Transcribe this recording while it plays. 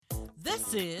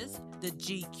This is the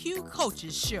GQ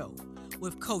Coaches Show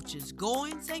with coaches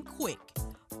Goins and Quick,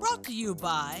 brought to you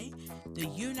by the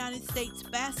United States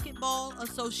Basketball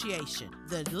Association,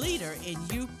 the leader in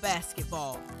youth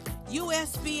basketball,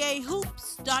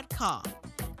 USBAHoops.com.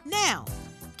 Now,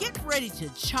 get ready to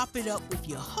chop it up with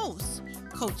your hosts,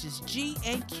 Coaches G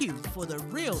and Q, for the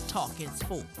real talk in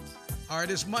sports. All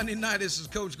right, it's Monday night. This is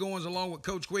Coach Goins along with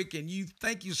Coach Quick, and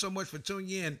thank you so much for tuning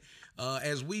in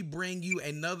as we bring you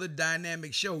another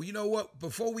dynamic show. You know what?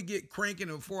 Before we get cranking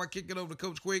and before I kick it over to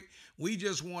Coach Quick, we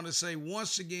just want to say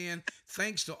once again,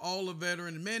 thanks to all the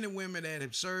veteran men and women that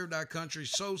have served our country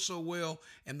so well,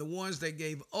 and the ones that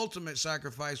gave ultimate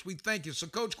sacrifice. We thank you. So,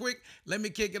 Coach Quick, let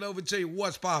me kick it over to you.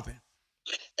 What's popping?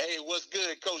 Hey, what's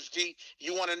good, Coach G?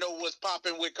 You want to know what's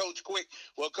popping with Coach Quick?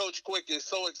 Well, Coach Quick is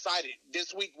so excited.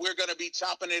 This week, we're going to be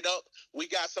chopping it up. We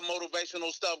got some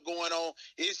motivational stuff going on.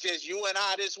 It's just you and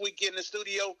I this week in the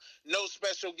studio. No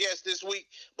special guest this week.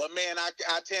 But, man, I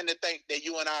tend to think that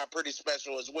you and I are pretty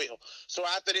special as well. So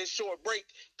after this short break,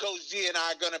 Coach G and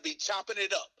I are going to be chopping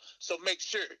it up. So make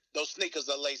sure those sneakers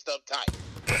are laced up tight.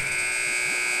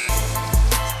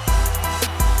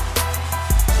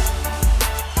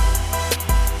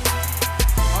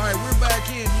 All right, we're back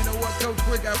in. You know what, Coach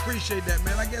Quick, I appreciate that,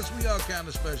 man. I guess we are kind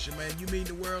of special, man. You mean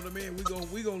the world to me, and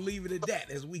we're gonna leave it at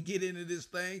that as we get into this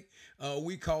thing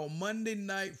we call Monday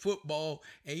Night Football.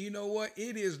 And you know what?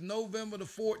 It is November the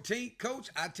 14th. Coach,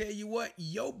 I tell you what,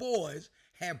 your boys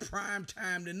have prime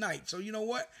time tonight. So you know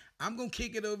what? I'm gonna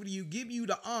kick it over to you, give you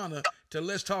the honor to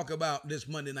let's talk about this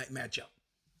Monday night matchup.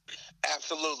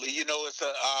 Absolutely. You know, it's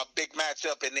a big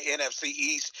matchup in the NFC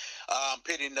East,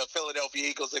 pitting the Philadelphia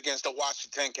Eagles against the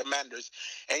Washington Commanders.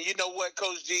 And you know what,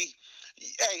 Coach G?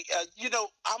 Hey,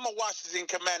 I'm a Washington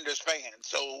Commanders fan.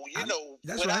 So,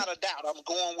 without a doubt, I'm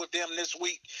going with them this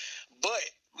week. But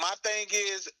my thing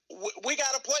is, we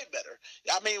got to play better.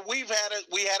 I mean, we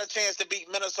had a chance to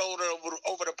beat Minnesota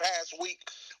over the past week,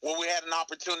 where we had an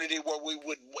opportunity where we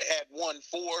had won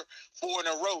four in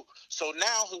a row. So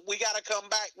now we got to come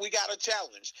back. We got a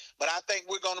challenge. But I think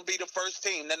we're going to be the first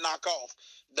team to knock off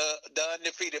the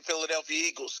undefeated Philadelphia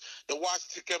Eagles. The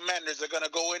Washington Commanders are going to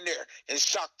go in there and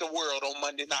shock the world on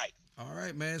Monday night. All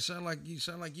right, man. Sound like you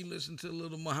listened to a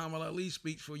little Muhammad Ali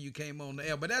speech before you came on the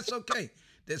air, but that's okay.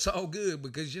 That's all good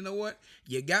because you know what?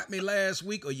 You got me last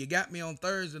week, or you got me on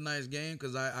Thursday night's game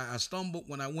because I stumbled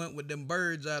when I went with them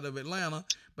birds out of Atlanta.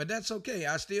 But that's okay.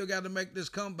 I still got to make this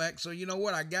comeback. So you know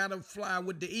what? I got to fly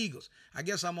with the Eagles. I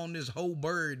guess I'm on this whole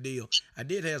bird deal. I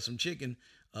did have some chicken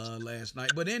last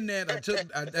night, but in that I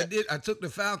took the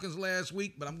Falcons last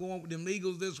week, but I'm going with them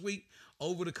Eagles this week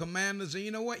over the Commanders. And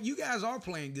you know what? You guys are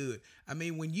playing good. I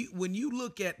mean, when you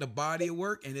look at the body of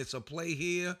work, and it's a play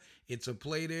here, it's a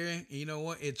play there, you know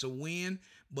what? It's a win.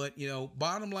 But,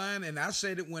 bottom line, and I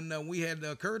said it when we had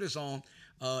Curtis on,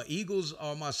 Eagles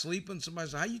are my sleeper. And somebody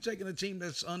said, how you taking a team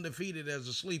that's undefeated as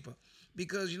a sleeper?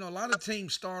 Because, a lot of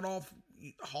teams start off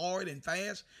hard and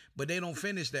fast, but they don't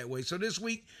finish that way. So this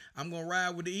week, I'm going to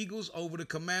ride with the Eagles over the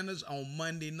Commanders on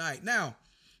Monday night. Now,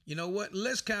 you know what?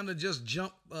 Let's kind of just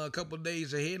jump a couple of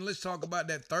days ahead and let's talk about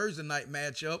that Thursday night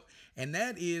matchup, and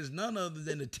that is none other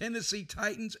than the Tennessee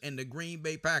Titans and the Green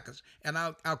Bay Packers. And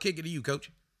I'll kick it to you, Coach.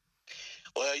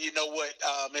 Well, you know what?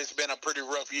 It's been a pretty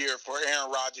rough year for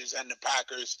Aaron Rodgers and the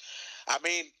Packers. I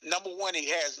mean, number one, he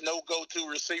has no go-to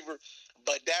receiver,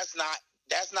 but that's not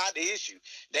the issue.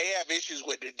 They have issues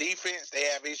with the defense. They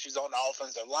have issues on the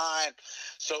offensive line.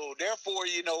 So, therefore,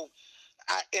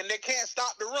 and they can't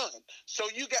stop the run. So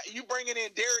you bringing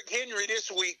in Derrick Henry this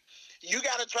week. You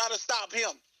got to try to stop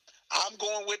him. I'm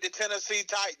going with the Tennessee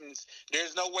Titans.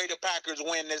 There's no way the Packers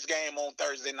win this game on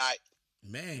Thursday night.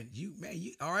 Man, you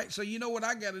all right. So you know what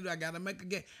I got to do? I got to make a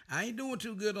game. I ain't doing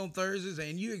too good on Thursdays,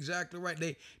 and you're exactly right.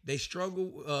 They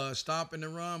struggle stopping the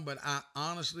run, but I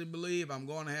honestly believe I'm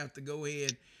going to have to go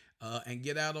ahead and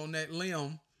get out on that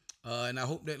limb. And I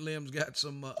hope that limb's got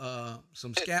some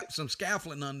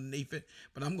scaffolding underneath it.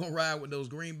 But I'm gonna ride with those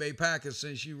Green Bay Packers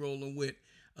since you rolling with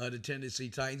the Tennessee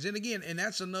Titans. And again,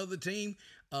 that's another team.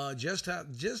 Just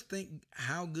think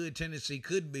how good Tennessee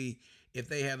could be if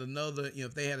they had another,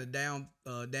 if they had a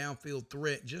downfield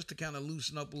threat, just to kind of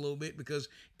loosen up a little bit, because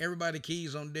everybody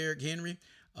keys on Derrick Henry.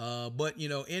 But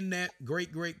in that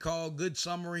great call, good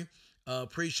summary.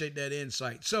 Appreciate that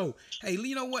insight. So, hey,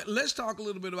 you know what? Let's talk a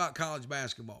little bit about college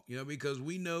basketball, because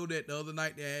we know that the other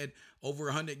night they had over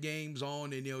 100 games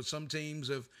on, and, some teams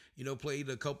have, played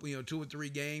a couple, 2 or 3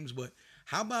 games. But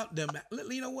how about them?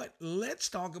 You know what? Let's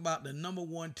talk about the number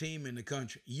one team in the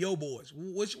country, your boys.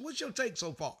 What's your take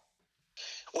so far?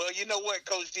 Well, you know what,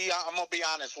 Coach G, I'm going to be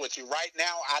honest with you. Right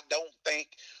now, I don't think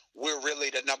we're really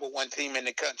the number one team in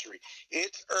the country.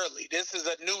 It's early. This is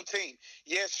a new team.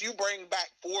 Yes, you bring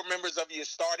back 4 members of your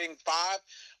starting 5,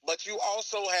 but you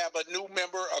also have a new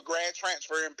member, a grad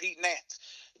transfer in Pete Nance.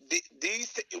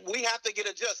 We have to get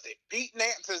adjusted. Pete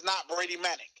Nance is not Brady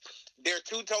Manning. They're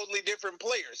 2 totally different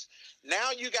players.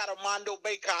 Now you got Armando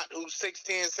Bacot, who's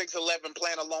 6'10", 6'11",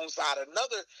 playing alongside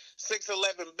another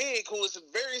 6'11" big who is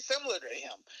very similar to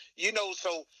him.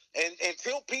 So and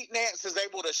until Pete Nance is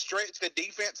able to stretch the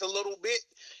defense a little bit,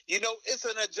 it's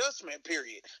an adjustment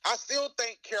period. I still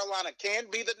think Carolina can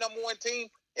be the number 1 team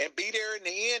and be there in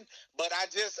the end, but at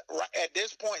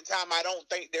this point in time, I don't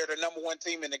think they're the number 1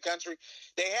 team in the country.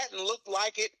 They hadn't looked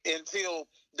like it until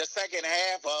the second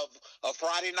half of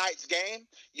Friday night's game.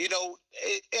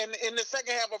 And in the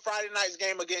second half of Friday night's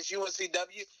game against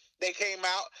UNCW, they came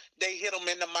out, they hit them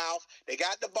in the mouth, they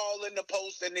got the ball in the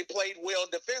post, and they played well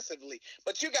defensively.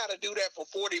 But you got to do that for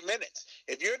 40 minutes.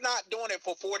 If you're not doing it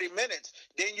for 40 minutes,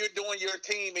 then you're doing your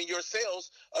team and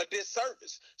yourselves a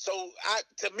disservice. So,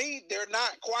 to me, they're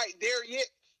not quite there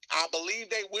yet. I believe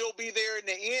they will be there in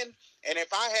the end. And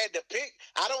if I had to pick,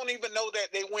 I don't even know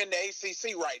that they win the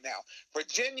ACC right now.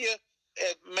 Virginia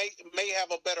may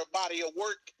have a better body of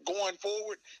work going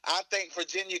forward. I think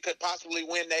Virginia could possibly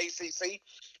win the ACC,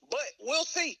 but we'll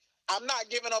see. I'm not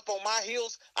giving up on my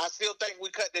heels. I still think we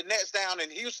cut the nets down in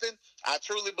Houston. I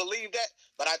truly believe that,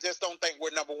 but I just don't think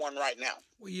we're number 1 right now.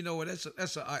 Well, you know what?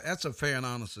 That's a fair and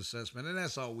honest assessment, and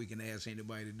that's all we can ask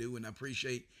anybody to do. And I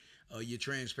appreciate your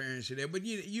transparency there. But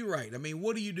you're right. I mean,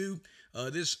 what do you do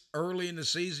this early in the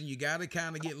season? You got to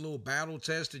kind of get a little battle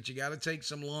tested. You got to take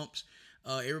some lumps.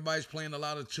 Everybody's playing a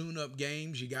lot of tune-up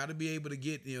games. You got to be able to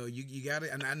get, you got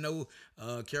to, and I know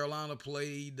Carolina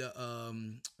played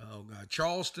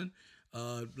Charleston,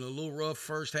 a little rough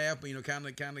first half, but, kind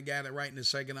of got it right in the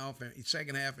second half and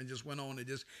just went on and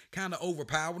just kind of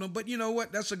overpowered them. But you know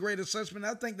what? That's a great assessment.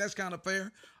 I think that's kind of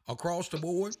fair across the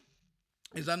board.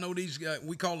 As I know these,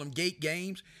 we call them gate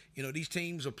games. These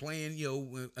teams are playing,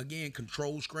 again,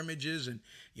 controlled scrimmages, and,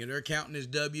 they're counting as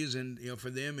W's and, for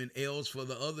them and L's for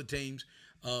the other teams.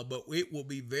 But it will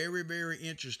be very, very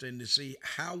interesting to see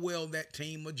how well that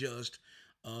team adjusts.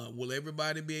 Will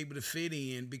everybody be able to fit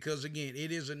in? Because, again,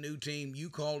 it is a new team. You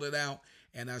called it out,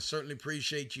 and I certainly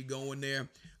appreciate you going there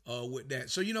with that.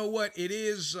 So, you know what? It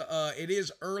is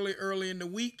early in the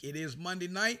week. It is Monday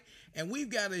night. And we've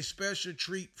got a special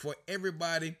treat for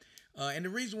everybody. And the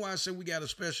reason why I say we got a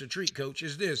special treat, Coach,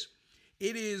 is this.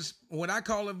 It is I'm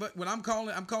calling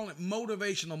it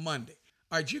Motivational Monday.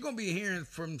 All right, you're going to be hearing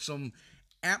from some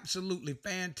absolutely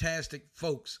fantastic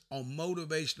folks on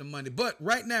Motivational Monday. But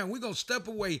right now, we're going to step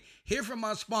away, hear from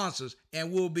our sponsors,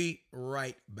 and we'll be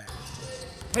right back.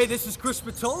 Hey, this is Chris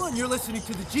Spatola, and you're listening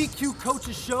to the GQ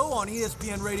Coaches Show on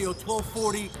ESPN Radio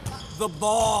 1240. The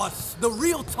Boss, the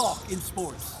real talk in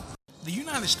sports. The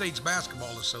United States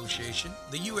Basketball Association,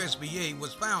 the USBA,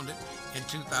 was founded in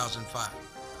 2005.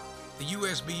 The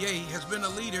USBA has been a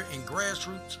leader in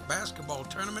grassroots basketball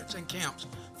tournaments and camps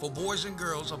for boys and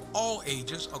girls of all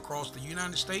ages across the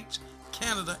United States,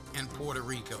 Canada, and Puerto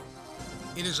Rico.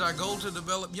 It is our goal to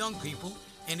develop young people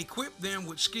and equip them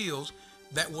with skills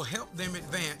that will help them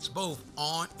advance both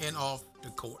on and off the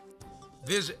court.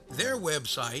 Visit their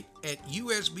website at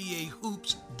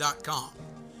usbahoops.com.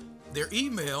 Their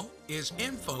email is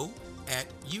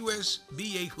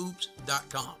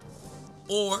info@usbahoops.com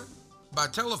or by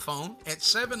telephone at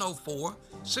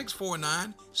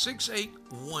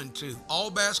 704-649-6812. All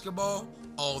basketball,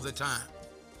 all the time.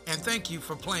 And thank you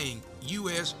for playing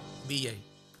USBA.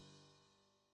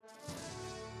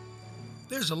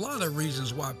 There's a lot of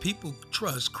reasons why people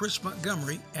trust Chris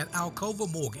Montgomery at Alcova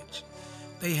Mortgage.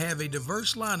 They have a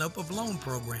diverse lineup of loan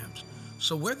programs.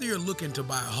 So whether you're looking to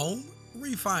buy a home,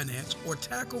 refinance, or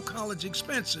tackle college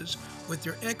expenses with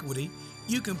your equity,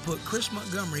 you can put Chris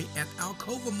Montgomery at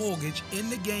Alcova Mortgage in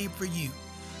the game for you.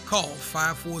 Call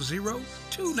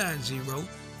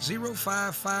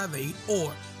 540-290-0558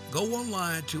 or go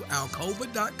online to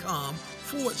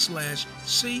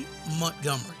alcova.com/C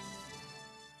Montgomery.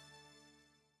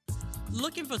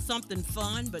 Looking for something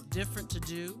fun but different to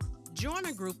do? Join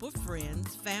a group of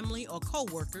friends, family, or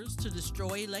co-workers to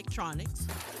destroy electronics,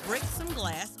 break some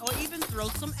glass, or even throw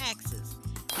some axes.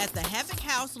 At the Havoc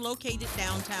House located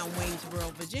downtown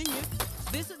Waynesboro, Virginia,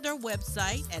 visit their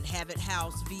website at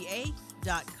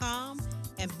havochouseva.com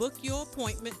and book your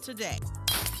appointment today.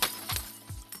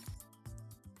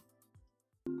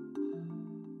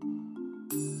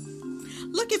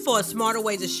 Looking for a smarter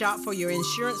way to shop for your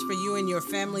insurance for you and your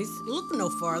families? Look no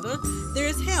further. There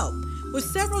is help. With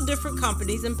several different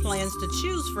companies and plans to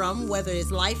choose from, whether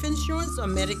it's life insurance or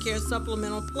Medicare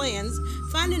supplemental plans,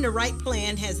 finding the right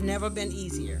plan has never been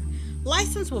easier.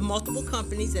 Licensed with multiple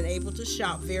companies and able to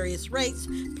shop various rates,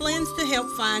 plans to help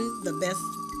find the best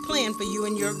plan for you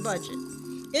and your budget.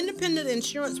 Independent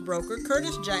insurance broker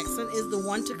Curtis Jackson is the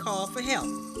one to call for help.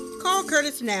 Call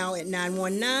Curtis now at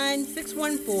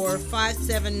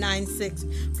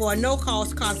 919-614-5796 for a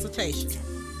no-cost consultation.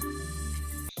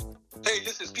 Hey,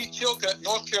 this is Pete Chilcutt,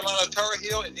 North Carolina Tar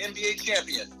Heel and NBA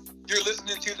champion. You're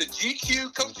listening to the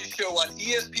GQ Coaches Show on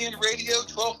ESPN Radio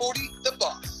 1240, The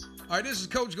Boss. All right, this is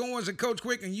Coach Goins and Coach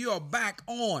Quick, and you are back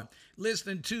on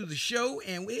listening to the show,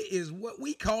 and it is what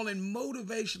we call in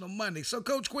Motivational Monday. So,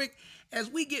 Coach Quick, as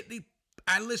we get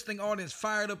our listening audience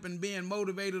fired up and being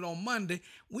motivated on Monday,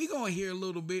 we're going to hear a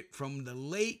little bit from the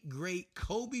late, great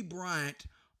Kobe Bryant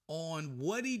on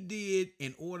what he did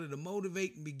in order to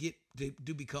motivate and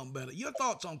to become better. Your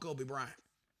thoughts on Kobe Bryant?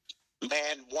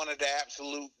 Man, one of the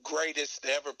absolute greatest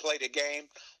to ever play the game,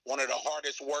 one of the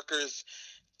hardest workers,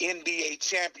 NBA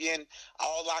champion.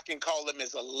 All I can call him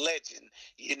is a legend.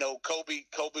 You know, Kobe's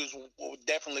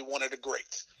definitely one of the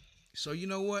greats. So you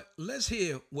know what? Let's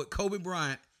hear what Kobe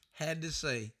Bryant had to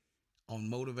say on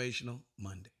Motivational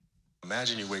Monday.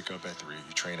 Imagine you wake up at 3,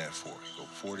 you train at 4, you go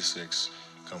 4 to 6,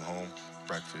 come home,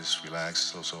 breakfast,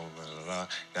 relax, blah, blah, blah.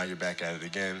 Now you're back at it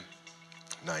again,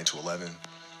 9 to 11,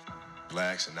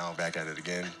 relax, and now back at it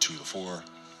again, 2 to 4,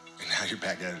 and now you're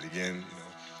back at it again,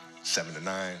 7 to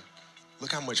 9.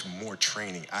 Look how much more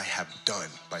training I have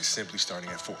done by simply starting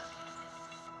at 4.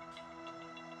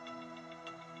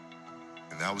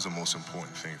 And that was the most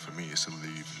important thing for me, is to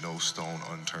leave no stone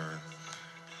unturned,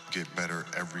 get better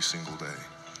every single day.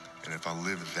 And if I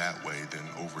lived that way, then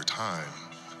over time,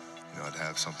 I'd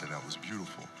have something that was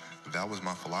beautiful. But that was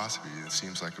my philosophy. It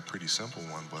seems like a pretty simple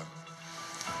one, but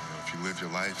if you live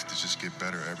your life to just get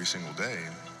better every single day,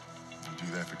 and you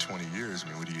do that for 20 years,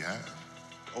 what do you have?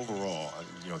 Overall,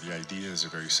 the idea is a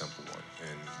very simple one.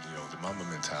 And, the Mamba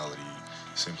mentality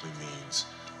simply means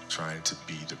trying to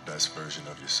be the best version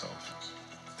of yourself.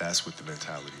 That's what the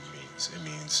mentality means. It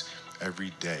means every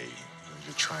day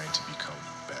you're trying to become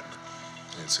better.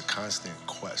 And it's a constant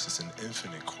quest. It's an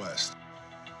infinite quest.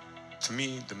 To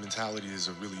me, the mentality is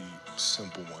a really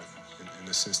simple one in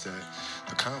the sense that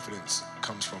the confidence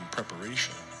comes from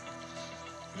preparation.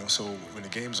 So when the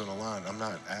game's on the line, I'm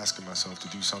not asking myself to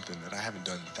do something that I haven't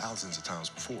done thousands of times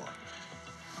before.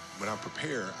 When I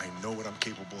prepare, I know what I'm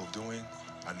capable of doing,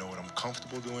 I know what I'm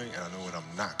comfortable doing, and I know what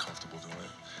I'm not comfortable doing.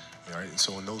 Right? And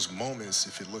so in those moments,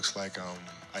 if it looks like I'm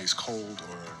ice cold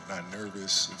or not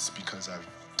nervous, it's because I've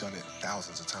done it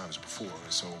thousands of times before.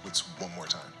 So it's one more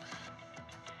time.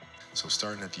 So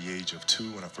starting at the age of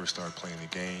 2, when I first started playing the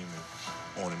game,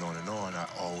 and on and on and on, I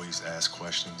always ask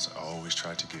questions. I always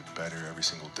try to get better every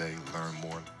single day, learn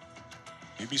more.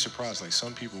 You'd be surprised, like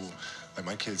some people, like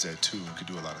my kids at 2 could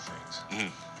do a lot of things.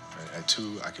 Mm-hmm. At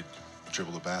 2, I could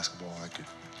dribble a basketball, I could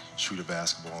shoot a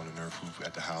basketball on the Nerf hoop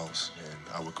at the house, and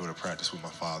I would go to practice with my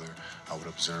father. I would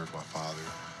observe my father.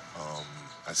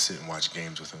 I'd sit and watch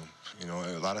games with him.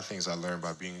 A lot of things I learned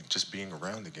by being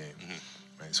around the game. Mm-hmm.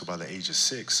 Right? So by the age of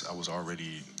 6, I was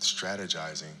already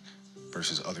strategizing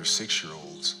versus other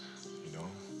 6-year-olds.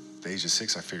 At the age of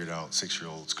 6, I figured out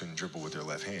 6-year-olds couldn't dribble with their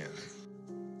left hand.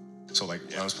 So when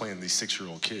I was playing these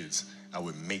 6-year-old kids, I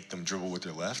would make them dribble with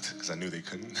their left because I knew they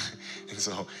couldn't. And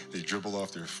so they dribble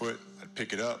off their foot, I'd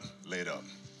pick it up, lay it up.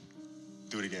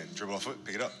 Do it again, dribble off foot,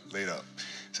 pick it up, lay it up.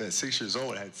 So at 6 years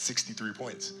old, I had 63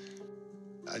 points.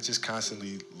 I just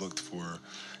constantly looked for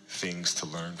things to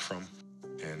learn from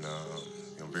and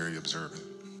very observant.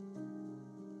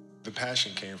 The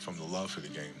passion came from the love for the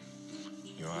game.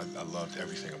 I loved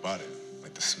everything about it,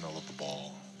 like the smell of the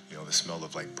ball, the smell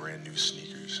of like brand new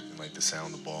sneakers, and like the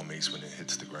sound the ball makes when it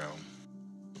hits the ground,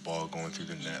 the ball going through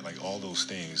the net, like all those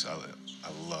things I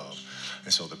love.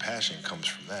 And so the passion comes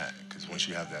from that, because once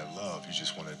you have that love, you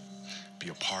just want to be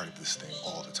a part of this thing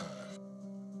all the time.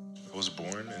 I was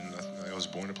born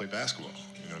to play basketball,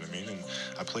 you know what I mean? And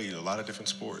I played a lot of different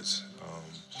sports,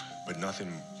 but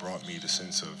nothing brought me the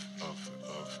sense of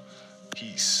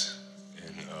peace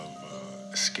and of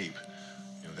escape,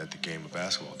 that the game of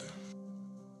basketball did.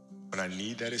 When I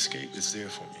need that escape, it's there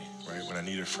for me, right? When I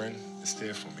need a friend, it's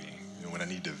there for me. When I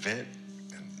need to vent,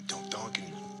 and don't dunk,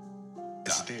 and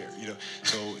it's there,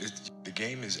 So the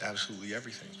game is absolutely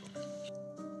everything for me.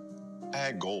 I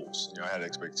had goals, I had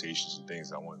expectations and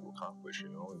things I wanted to accomplish,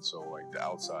 and so like the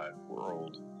outside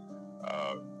world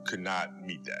could not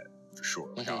meet that for sure.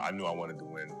 Mm-hmm. I knew I wanted to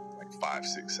win like 5,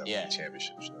 6, 7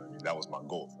 championships. That was my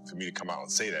goal. For me to come out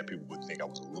and say that, people would think I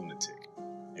was a lunatic.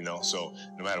 So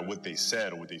no matter what they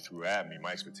said or what they threw at me,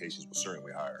 my expectations were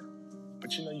certainly higher.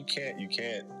 But you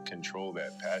can't control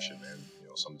that passion, man.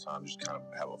 Sometimes you just kind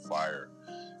of have a fire.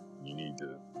 You need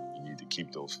to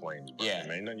keep those flames burning. Yeah.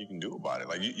 Man, nothing you can do about it.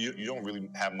 Like you don't really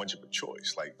have much of a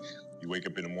choice. Like you wake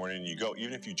up in the morning and you go.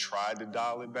 Even if you tried to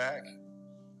dial it back,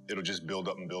 it'll just build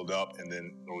up, and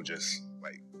then it'll just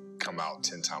like come out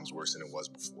 10 times worse than it was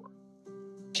before.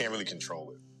 Can't really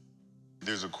control it.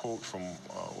 There's a quote from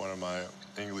one of my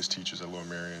English teachers at Lower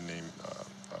Merion named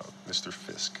Mr.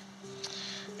 Fisk.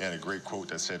 He had a great quote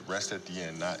that said, "Rest at the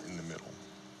end, not in the middle."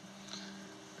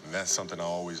 And that's something I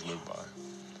always live by.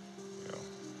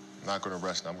 I'm not going to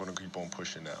rest. I'm going to keep on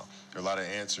pushing now. There are a lot of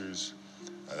answers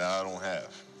that I don't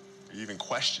have, even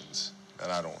questions that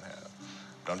I don't have.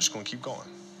 But I'm just going to keep going.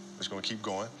 I'm just going to keep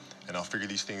going, and I'll figure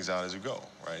these things out as we go,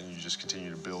 right? And you just continue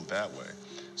to build that way.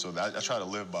 So I try to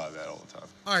live by that all the time.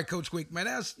 All right, Coach Quick, man.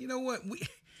 That's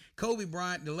Kobe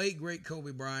Bryant, the late great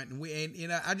Kobe Bryant,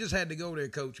 and I just had to go there,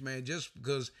 Coach, man, just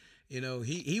because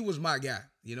he was my guy.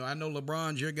 I know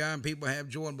LeBron's your guy and people have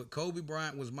Jordan, but Kobe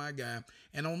Bryant was my guy.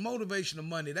 And on Motivational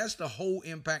Monday, that's the whole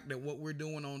impact that what we're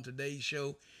doing on today's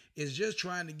show is just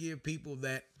trying to give people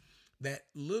that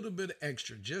little bit of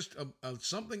extra, just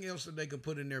something else that they can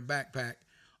put in their backpack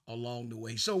along the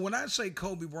way. So when I say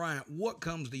Kobe Bryant, what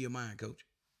comes to your mind, Coach?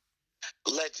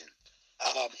 Legend,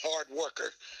 hard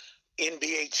worker,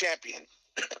 NBA champion,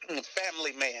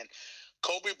 family man.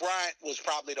 Kobe Bryant was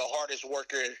probably the hardest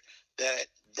worker that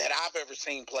I've ever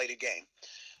seen play the game.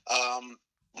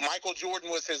 Michael Jordan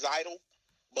was his idol,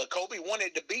 but Kobe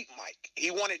wanted to beat Mike. He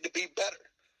wanted to be better.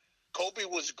 Kobe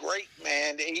was great,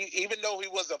 man. Even though he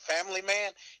was a family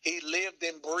man, he lived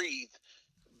and breathed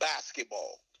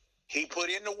basketball. He put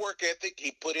in the work ethic.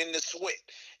 He put in the sweat.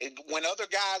 When other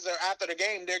guys are after the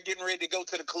game, they're getting ready to go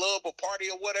to the club or party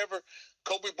or whatever,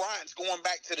 Kobe Bryant's going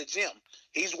back to the gym.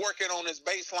 He's working on his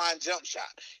baseline jump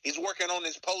shot. He's working on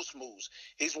his post moves.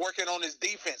 He's working on his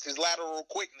defense, his lateral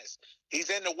quickness. He's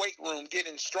in the weight room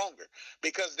getting stronger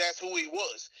because that's who he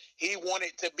was. He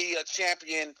wanted to be a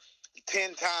champion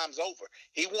 10 times over.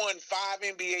 He won 5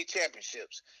 NBA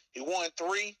championships. He won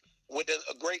 3 with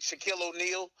a great Shaquille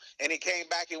O'Neal, and he came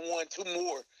back and won 2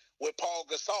 more with Paul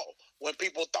Gasol when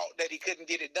people thought that he couldn't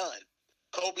get it done.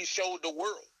 Kobe showed the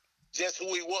world just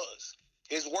who he was.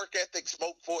 His work ethic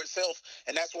spoke for itself,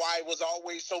 and that's why I was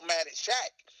always so mad at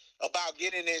Shaq about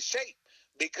getting in shape,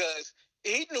 because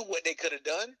he knew what they could have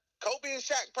done. Kobe and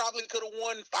Shaq probably could have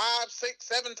won 5, 6,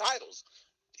 7 titles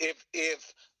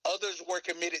if others were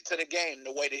committed to the game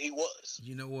the way that he was.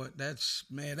 You know what? That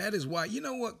is why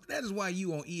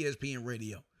you on ESPN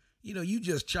Radio. You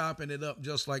just chopping it up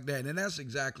just like that. And that's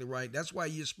exactly right. That's why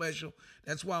you're special.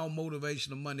 That's why on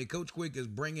Motivational Monday, Coach Quick is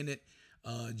bringing it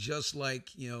just like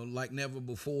never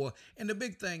before. And the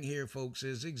big thing here, folks,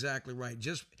 is exactly right.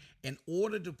 Just in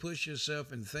order to push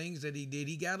yourself and things that he did,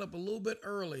 he got up a little bit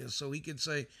earlier so he could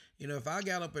say, if I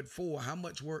got up at 4, how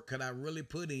much work could I really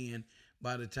put in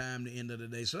by the time the end of the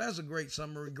day? So that's a great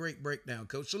summary, great breakdown,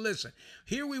 Coach. So listen,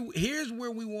 here's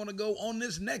where we want to go on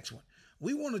this next one.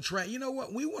 We want to try,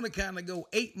 we want to kind of go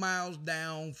 8 miles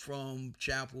down from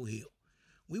Chapel Hill.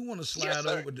 We want to slide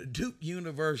over to Duke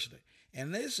University.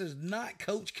 And this is not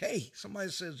Coach K. Somebody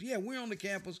says, yeah, we're on the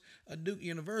campus of Duke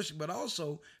University, but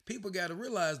also people got to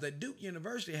realize that Duke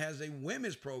University has a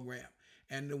women's program,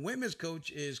 and the women's coach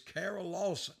is Carol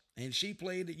Lawson, and she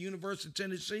played at University of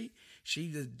Tennessee.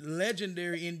 She's a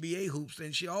legendary NBA hoops,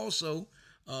 and she also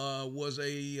was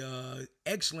a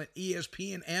excellent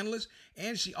ESPN analyst,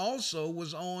 and she also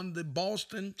was on the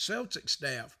Boston Celtics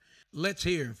staff. Let's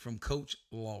hear from Coach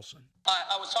Lawson.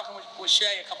 I was talking with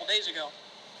Shay a couple days ago,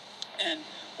 and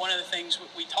one of the things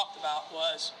we talked about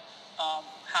was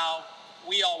how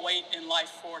we all wait in life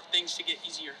for things to get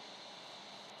easier.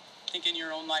 Think in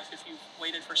your own life, if you've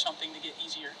waited for something to get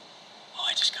easier. Oh,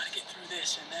 I just got to get through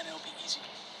this, and then it'll be easy.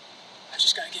 I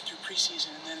just got to get through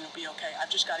preseason, and then it'll be okay. I've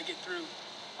just got to get through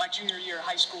my junior year of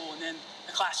high school, and then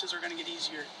the classes are going to get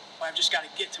easier. Or I've just got to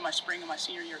get to my spring of my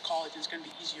senior year of college, and it's going to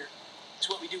be easier. It's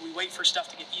what we do. We wait for stuff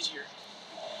to get easier.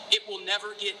 It will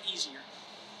never get easier.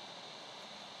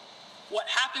 What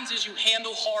happens is you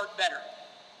handle hard better.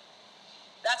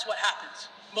 That's what happens.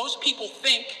 Most people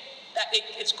think that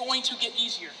it's going to get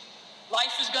easier.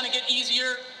 Life is going to get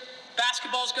easier.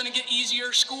 Basketball is going to get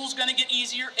easier. School's going to get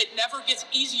easier. It never gets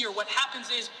easier. What happens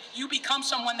is you become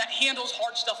someone that handles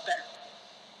hard stuff better.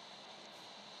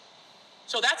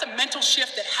 So that's a mental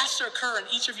shift that has to occur in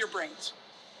each of your brains.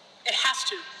 It has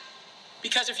to.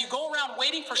 Because if you go around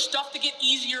waiting for stuff to get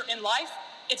easier in life,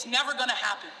 it's never going to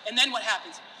happen. And then what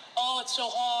happens? Oh, it's so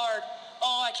hard.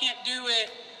 Oh, I can't do it.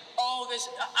 oh,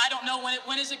 I don't know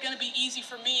when is it going to be easy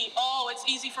for me? Oh, it's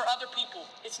easy for other people.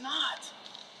 It's not.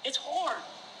 It's hard.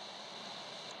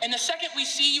 And the second we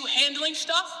see you handling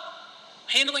stuff,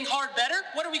 handling hard better,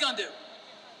 what are we going to do?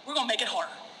 We're going to make it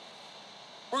harder.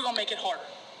 We're going to make it harder.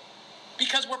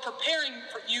 Because we're preparing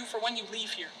for you for when you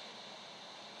leave here.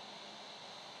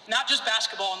 Not just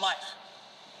basketball and life.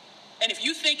 And if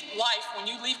you think life, when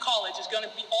you leave college, is going to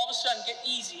be all of a sudden get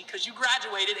easy because you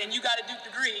graduated and you got a Duke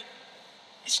degree,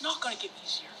 it's not going to get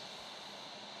easier.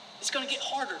 It's going to get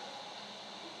harder.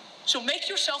 So make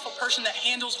yourself a person that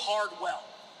handles hard well.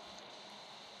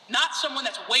 Not someone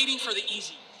that's waiting for the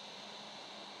easy.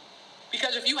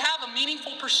 Because if you have a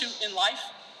meaningful pursuit in life,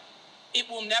 it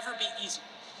will never be easy.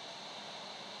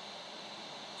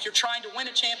 If you're trying to win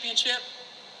a championship,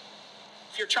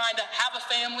 if you're trying to have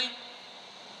a family,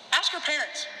 ask your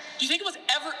parents, do you think it was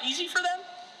ever easy for them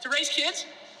to raise kids?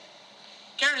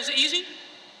 Karen, is it easy?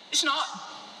 It's not.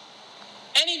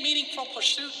 Any meaningful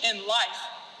pursuit in life,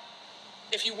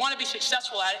 if you want to be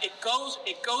successful at it,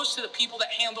 it goes to the people that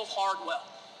handle hard well.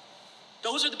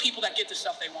 Those are the people that get the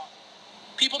stuff they want.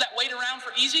 People that wait around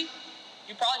for easy,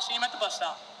 you probably see them at the bus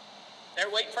stop. They're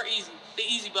waiting for the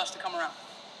easy bus to come around.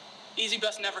 Easy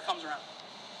bus never comes around.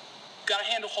 You got to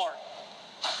handle hard.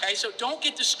 Okay, so don't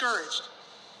get discouraged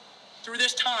through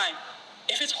this time.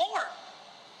 If it's hard,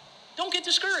 don't get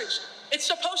discouraged. It's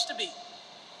supposed to be.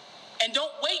 And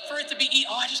don't wait for it to be easy.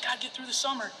 Oh, I just got to get through the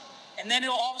summer. And then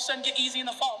it'll all of a sudden get easy in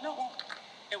the fall. No, it won't.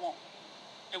 It won't.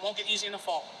 It won't get easy in the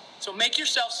fall. So make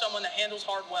yourself someone that handles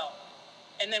hard well.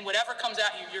 And then whatever comes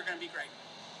at you, you're going to be great.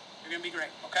 You're going to be great,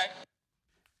 okay?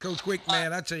 Coach Quick,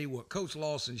 man, I tell you what, Coach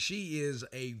Lawson, she is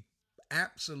a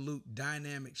absolute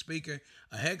dynamic speaker,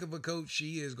 a heck of a coach.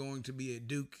 She is going to be at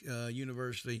Duke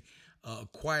University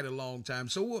quite a long time.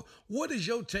 So what is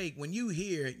your take when you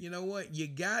hear, you know what, you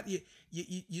got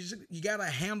to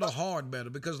handle hard better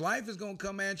because life is going to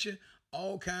come at you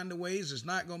all kind of ways. It's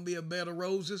not going to be a bed of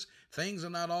roses. Things are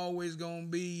not always going to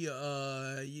be,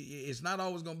 it's not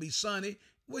always going to be sunny.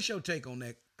 What's your take on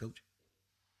that, Coach?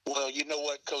 Well, you know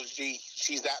what, Coach G,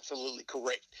 she's absolutely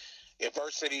correct.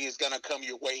 Adversity is going to come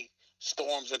your way.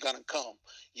 Storms are going to come.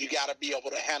 You got to be able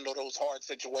to handle those hard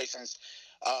situations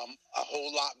a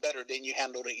whole lot better than you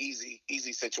handle the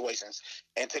easy situations.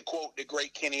 And to quote the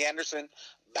great Kenny Anderson,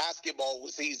 basketball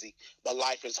was easy, but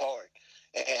life is hard.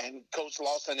 And Coach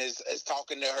Lawson is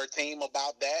talking to her team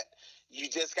about that. You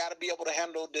just got to be able to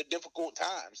handle the difficult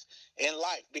times in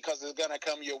life because it's going to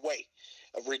come your way.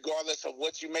 Regardless of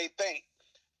what you may think,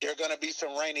 there are going to be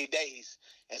some rainy days.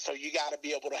 And so you got to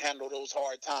be able to handle those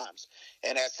hard times.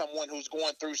 And as someone who's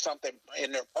going through something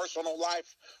in their personal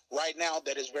life right now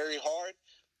that is very hard,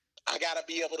 I got to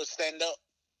be able to stand up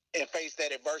and face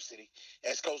that adversity.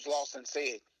 As Coach Lawson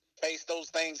said, face those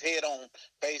things head on,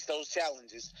 face those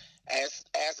challenges.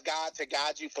 Ask God to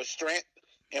guide you for strength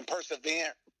and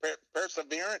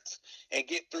perseverance and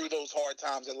get through those hard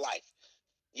times in life.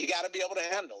 You got to be able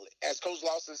to handle it. As Coach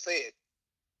Lawson said,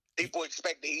 people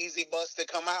expect the easy bus to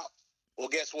come out. Well,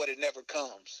 guess what? It never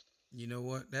comes. You know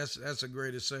what? That's a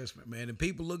great assessment, man. And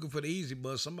people looking for the easy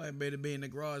bus, somebody better be in the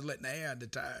garage letting the air out the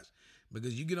tires.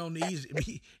 Because you get on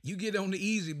the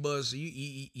easy bus,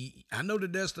 I know the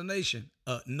destination,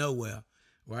 nowhere,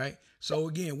 right? So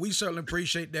again, we certainly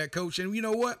appreciate that, Coach. And you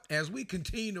know what? As we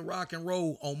continue to rock and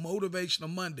roll on Motivational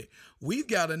Monday, we've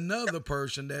got another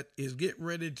person that is getting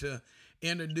ready to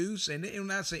introduce. And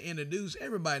when I say introduce,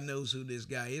 everybody knows who this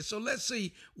guy is. So let's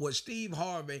see what Steve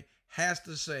Harvey has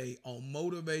to say on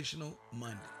Motivational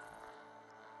Monday.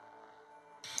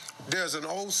 There's an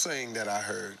old saying that I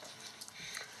heard,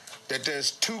 that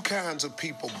there's two kinds of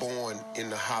people born in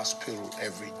the hospital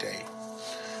every day.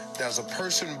 There's a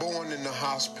person born in the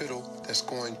hospital that's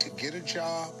going to get a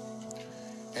job,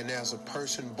 and there's a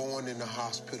person born in the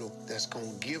hospital that's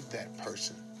going to give that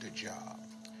person the job.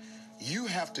 You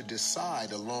have to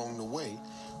decide along the way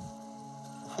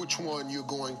which one you're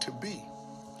going to be.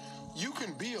 You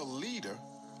can be a leader,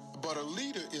 but a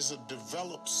leader is a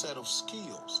developed set of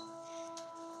skills.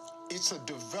 It's a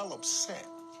developed set.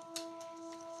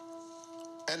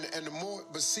 And the more,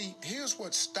 but see, here's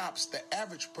what stops the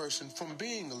average person from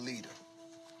being a leader,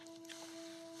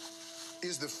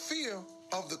 is the fear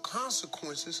of the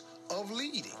consequences of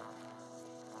leading.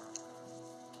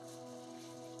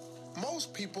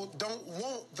 Most people don't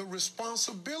want the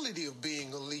responsibility of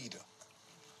being a leader.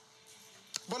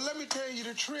 But let me tell you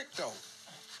the trick, though.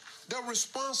 The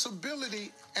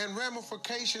responsibility and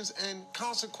ramifications and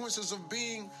consequences of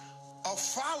being a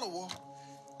follower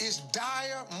is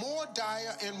dire,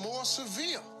 and more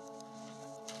severe.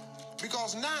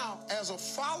 Because now, as a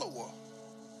follower,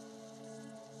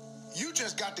 You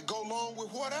just got to go along with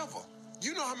whatever.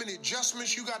 You know how many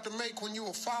adjustments you got to make when you're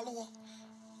a follower?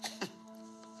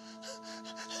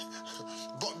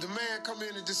 But the man come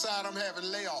in and decide I'm having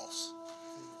layoffs,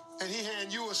 and he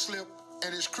hand you a slip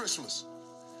and it's Christmas.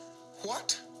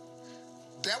 What?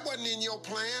 That wasn't in your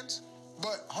plans,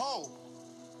 but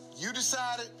you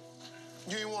decided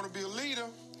you didn't want to be a leader,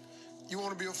 you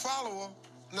want to be a follower.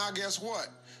 Now guess what?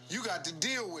 You got to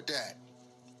deal with that.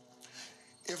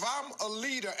 If I'm a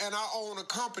leader and I own a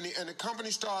company and the company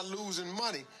start losing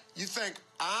money, you think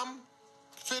I'm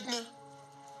fitting to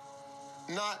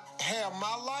not have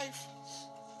my life?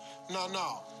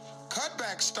 No.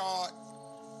 Cutbacks start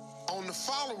on the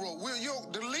follower.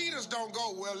 The leaders don't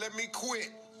go, well, let me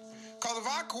quit. Because if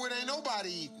I quit, ain't nobody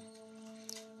eating.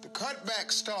 The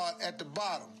cutbacks start at the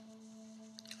bottom.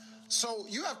 So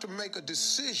you have to make a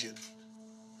decision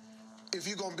if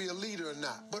you're going to be a leader or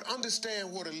not. But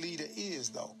understand what a leader is,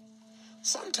 though.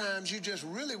 Sometimes you just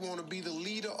really want to be the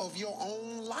leader of your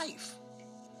own life.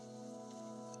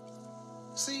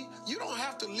 See, you don't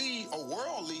have to lead a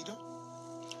world leader.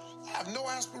 I have no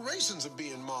aspirations of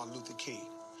being Martin Luther King.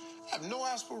 I have no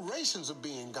aspirations of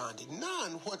being Gandhi.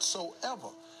 None whatsoever.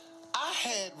 I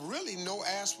had really no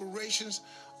aspirations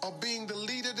of being the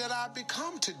leader that I've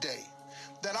become today.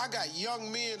 That I got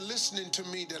young men listening to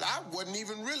me that I wasn't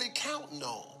even really counting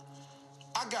on.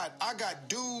 I got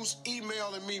dudes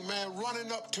emailing me, man,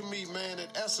 running up to me, man,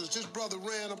 at Essence. This brother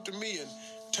ran up to me and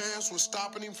Terrence was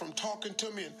stopping him from talking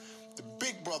to me. And the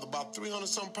big brother, about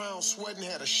 300-some pounds, sweating,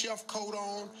 had a chef coat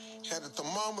on, had a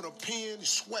thermometer pen,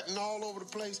 sweating all over the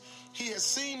place. He had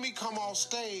seen me come off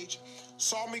stage,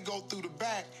 saw me go through the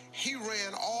back. He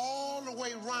ran all the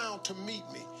way around to meet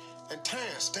me. And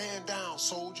Terrence, stand down,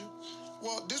 soldier.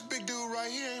 Well, this big dude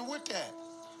right here ain't with that.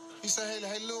 He said,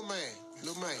 hey, little man,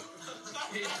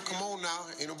 come on now.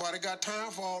 Ain't nobody got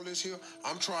time for all this here.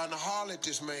 I'm trying to holler at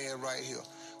this man right here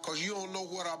because you don't know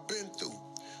what I've been through.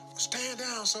 Stand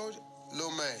down, soldier.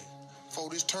 Little man, before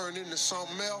this turned into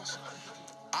something else,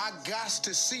 I got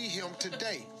to see him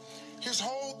today. His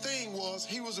whole thing was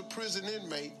he was a prison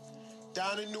inmate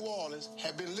down in New Orleans,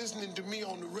 had been listening to me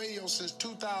on the radio since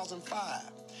 2005.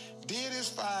 Did his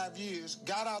 5 years,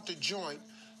 got out the joint,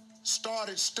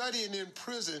 started studying in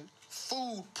prison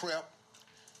food prep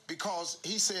because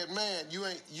he said, man,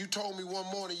 you told me one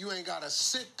morning you ain't got to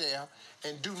sit there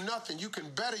and do nothing. You can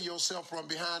better yourself from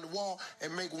behind the wall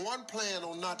and make one plan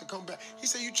on not to come back. He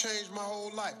said, you changed my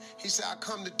whole life. He said, I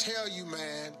come to tell you,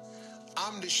 man,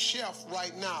 I'm the chef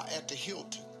right now at the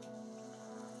Hilton.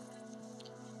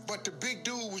 But the big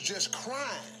dude was just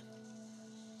crying.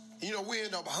 You know, we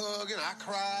end up hugging. I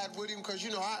cried with him because, you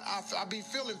know, I be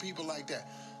feeling people like that.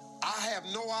 I have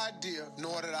no idea,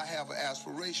 nor did I have an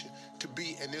aspiration to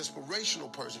be an inspirational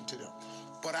person to them.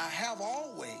 But I have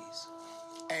always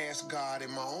asked God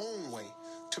in my own way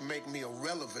to make me a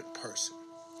relevant person.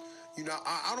 You know,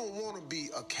 I don't want to be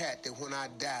a cat that when I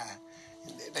die,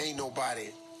 ain't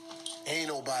nobody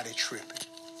tripping.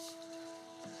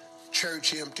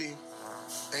 Church empty.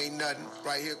 Ain't nothing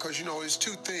right here, because, you know, it's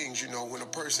two things, you know, when a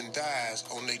person dies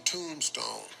on their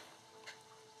tombstone,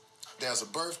 there's a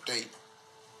birth date,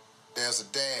 there's a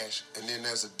dash, and then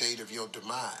there's a date of your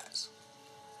demise.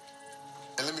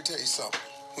 And let me tell you something.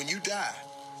 When you die,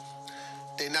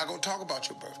 they're not going to talk about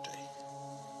your birthday.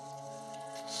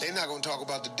 They're not going to talk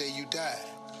about the day you died.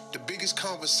 The biggest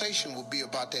conversation will be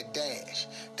about that dash,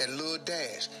 that little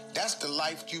dash. That's the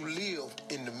life you lived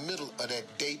in the middle of that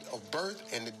date of birth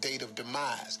and the date of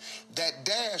demise. That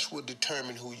dash will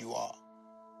determine who you are.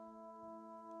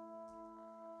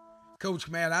 Coach,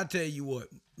 man, I tell you what,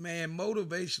 man,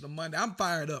 Motivational Monday. I'm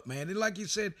fired up, man. And like you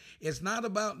said, it's not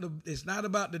about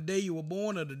the day you were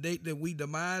born or the date that we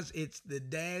demise. It's the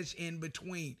dash in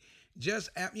between. Just,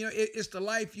 you know, it's the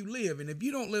life you live. And if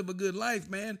you don't live a good life,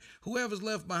 man, whoever's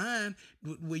left behind,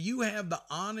 will you have the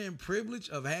honor and privilege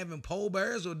of having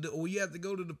pallbearers, or will you have to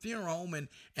go to the funeral home and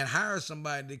hire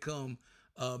somebody to come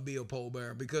be a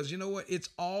pallbearer? Because you know what? It's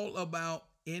all about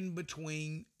in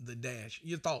between the dash.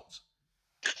 Your thoughts?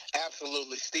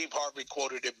 Absolutely. Steve Harvey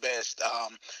quoted it best.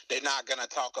 They're not going to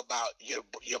talk about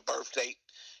your birth date.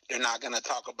 They're not going to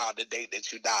talk about the date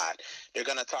that you died. They're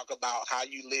going to talk about how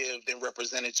you lived and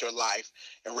represented your life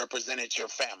and represented your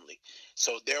family.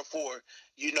 So therefore,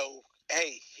 you know,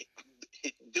 hey,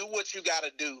 do what you got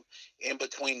to do in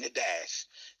between the dash.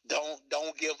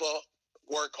 Don't give up.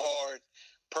 Work hard.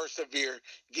 Persevere.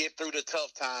 Get through the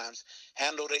tough times.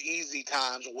 Handle the easy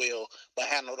times well, but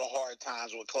handle the hard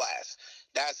times with class.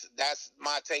 That's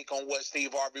my take on what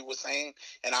Steve Harvey was saying,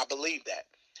 and I believe that.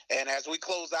 And as we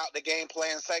close out the game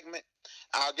plan segment,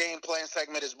 our game plan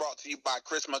segment is brought to you by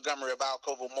Chris Montgomery of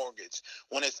Alcova Mortgage.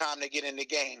 When it's time to get in the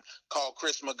game, call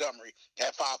Chris Montgomery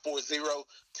at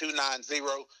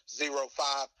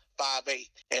 540-290-0558.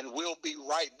 And we'll be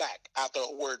right back after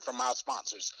a word from our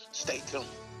sponsors. Stay tuned.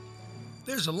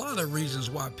 There's a lot of reasons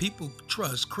why people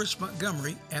trust Chris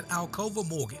Montgomery at Alcova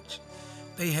Mortgage.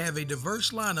 They have a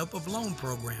diverse lineup of loan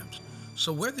programs.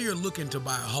 So whether you're looking to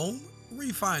buy a home,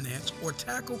 refinance, or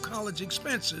tackle college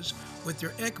expenses with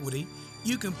your equity,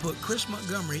 you can put Chris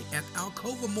Montgomery at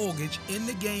Alcova Mortgage in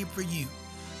the game for you.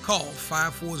 Call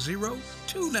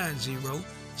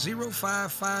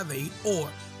 540-290-0558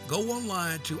 or go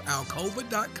online to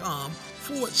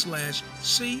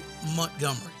alcova.com/C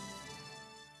Montgomery.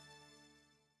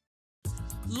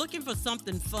 Looking for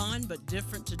something fun but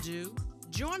different to do?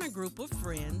 Join a group of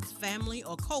friends, family,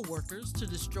 or co-workers to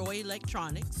destroy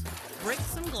electronics, break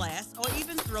some glass, or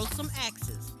even throw some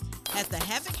axes. At the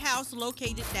Havoc House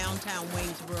located downtown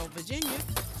Waynesboro, Virginia,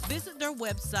 visit their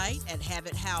website at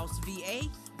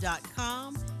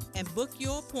havochouseva.com and book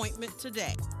your appointment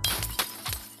today.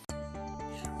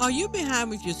 Are you behind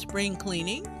with your spring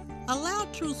cleaning? Allow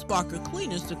True Sparkle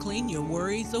Cleaners to clean your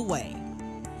worries away.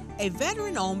 A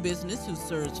veteran-owned business who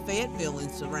serves Fayetteville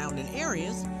and surrounding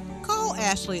areas, call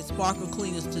Ashley at Sparkle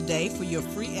Cleaners today for your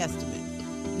free estimate,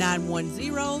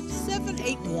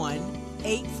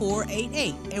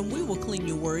 910-781-8488, and we will clean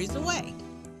your worries away.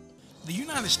 The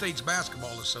United States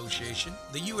Basketball Association,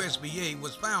 the USBA,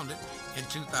 was founded in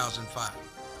 2005.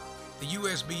 The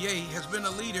USBA has been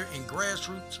a leader in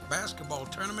grassroots basketball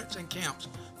tournaments and camps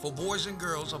for boys and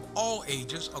girls of all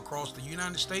ages across the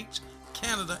United States,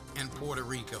 Canada, and Puerto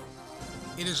Rico.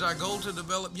 It is our goal to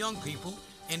develop young people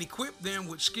and equip them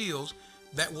with skills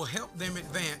that will help them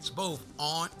advance both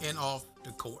on and off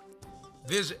the court.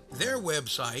 Visit their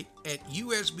website at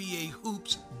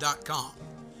usbahoops.com.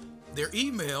 Their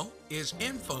email is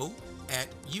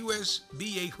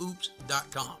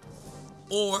info@usbahoops.com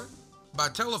or by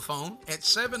telephone at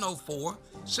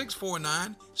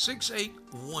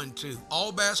 704-649-6812.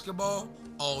 All basketball,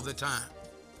 all the time.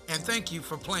 And thank you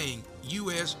for playing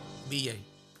USBA.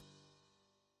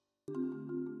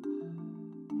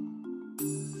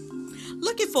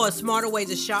 Looking for a smarter way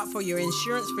to shop for your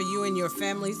insurance for you and your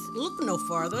families? Look no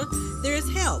farther. There is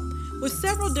help. With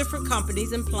several different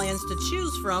companies and plans to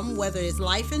choose from, whether it's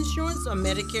life insurance or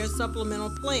Medicare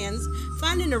supplemental plans,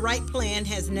 finding the right plan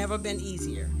has never been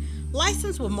easier.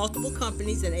 Licensed with multiple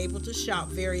companies and able to shop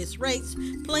various rates,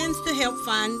 plans to help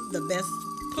find the best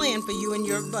plan for you and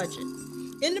your budget.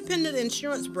 Independent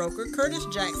insurance broker Curtis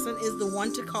Jackson is the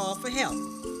one to call for help.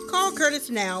 Call Curtis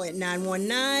now at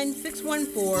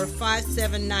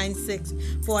 919-614-5796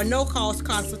 for a no-cost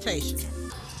consultation.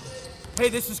 Hey,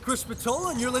 this is Chris Spatola,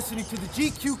 and you're listening to the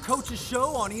GQ Coaches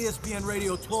Show on ESPN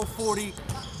Radio 1240,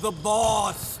 The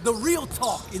Boss, the real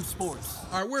talk in sports.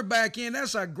 All right, we're back in.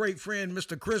 That's our great friend,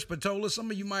 Mr. Chris Spatola. Some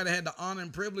of you might have had the honor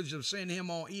and privilege of seeing him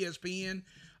on ESPN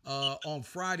on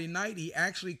Friday night. He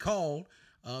actually called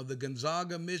the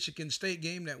Gonzaga-Michigan State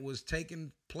game that was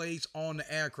taking place on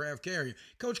the aircraft carrier.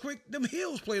 Coach Quick, them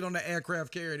Hills played on the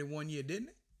aircraft carrier in 1 year, didn't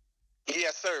it?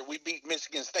 Yes, sir. We beat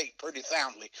Michigan State pretty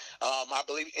soundly, I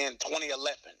believe, in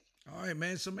 2011. All right,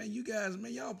 man. So, man, you guys,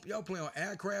 man, y'all play on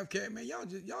aircraft carrier, man.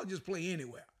 Y'all just play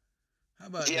anywhere. How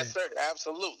about that? Yes, sir.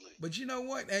 Absolutely. But you know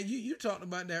what? You talked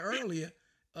about that earlier.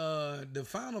 The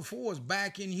Final Four is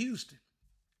back in Houston.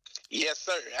 Yes,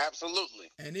 sir.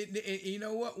 Absolutely. And you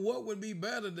know what? What would be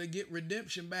better to get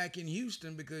redemption back in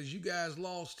Houston, because you guys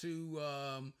lost to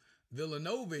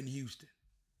Villanova in Houston.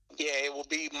 Yeah, it will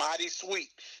be mighty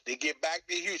sweet to get back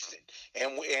to Houston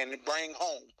and bring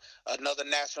home another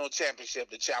national championship,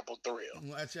 the Chapel Thrill.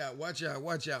 Watch out,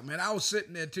 man. I was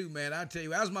sitting there too, man. I tell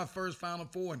you, that was my first Final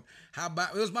Four, and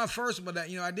it was my first, but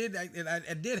I did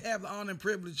have the honor and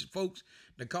privilege, folks,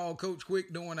 to call Coach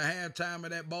Quick during the halftime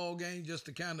of that ball game just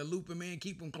to kind of loop him in,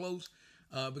 keep him close.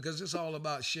 Because it's all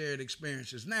about shared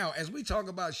experiences. Now, as we talk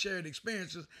about shared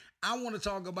experiences, I want to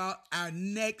talk about our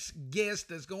next guest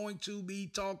that's going to be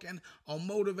talking on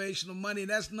motivational money.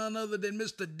 That's none other than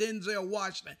Mr. Denzel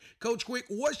Washington. Coach Quick,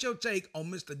 what's your take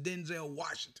on Mr. Denzel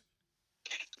Washington?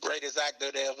 Greatest actor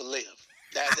to ever live.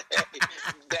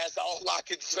 That's all I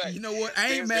can say. You know what?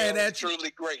 I ain't Denzel mad at you.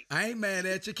 Truly great. I ain't mad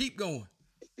at you. Keep going.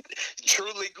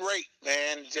 Truly great,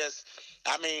 man.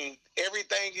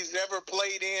 Everything he's ever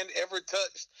played in, ever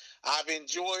touched, I've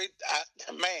enjoyed.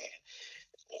 Man,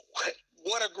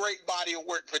 what a great body of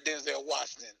work for Denzel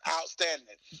Washington.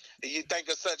 Outstanding. You think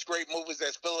of such great movies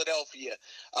as Philadelphia.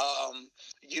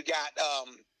 You got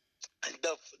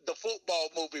the football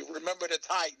movie, Remember the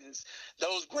Titans.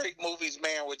 Those great movies,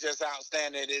 man, were just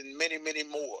outstanding, and many, many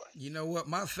more. You know what?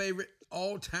 My favorite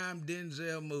all-time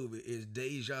Denzel movie is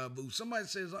Deja Vu. Somebody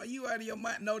says, "Are you out of your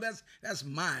mind?" No, that's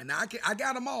mine. Now, I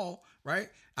got them all, right?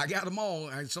 I got them all.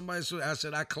 And somebody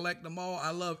said, I collect them all.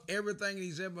 I love everything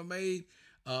he's ever made.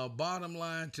 Bottom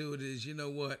line to it is, you know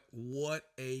what? What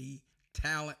a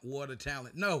talent. What a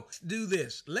talent. No, do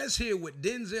this. Let's hear what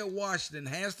Denzel Washington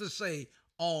has to say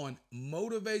on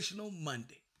Motivational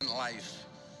Monday. Life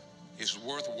is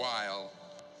worthwhile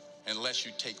unless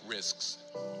you take risks.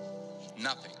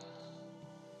 Nothing.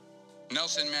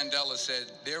 Nelson Mandela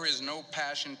said, "There is no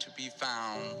passion to be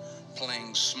found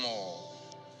playing small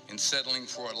and settling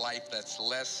for a life that's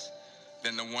less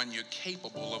than the one you're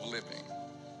capable of living."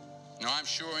 Now, I'm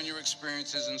sure in your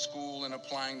experiences in school and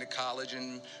applying to college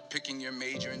and picking your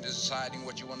major and deciding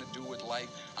what you want to do with life,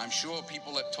 I'm sure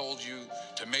people have told you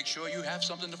to make sure you have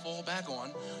something to fall back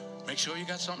on. Make sure you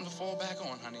got something to fall back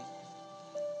on, honey.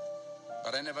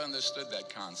 But I never understood that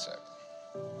concept,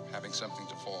 having something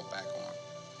to fall back on.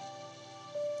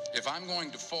 If I'm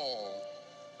going to fall,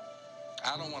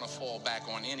 I don't want to fall back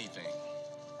on anything.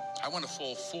 I want to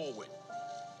fall forward.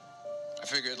 I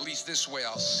figure at least this way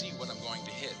I'll see what I'm going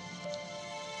to hit.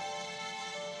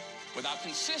 Without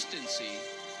consistency,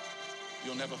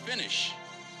 you'll never finish.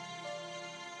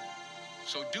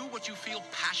 So do what you feel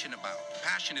passionate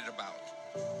about.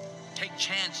 Take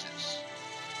chances.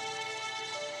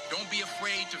 Don't be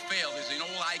afraid to fail. There's an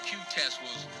old IQ test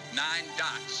was 9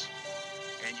 dots,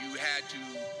 and you had to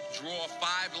draw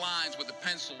 5 lines with a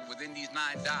pencil within these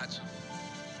 9 dots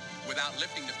without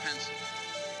lifting the pencil.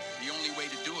 The only way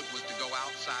to do it was to go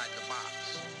outside the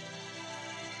box.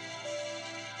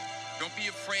 Don't be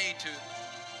afraid to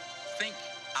think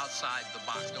outside the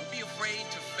box. Don't be afraid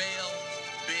to fail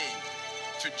big,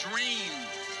 to dream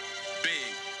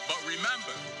big. But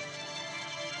remember,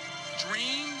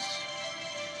 dreams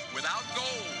without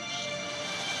goals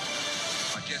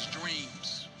are just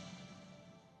dreams.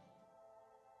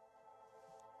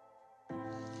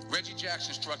 Reggie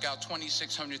Jackson struck out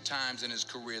 2,600 times in his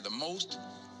career, the most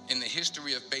in the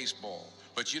history of baseball.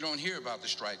 But you don't hear about the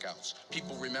strikeouts.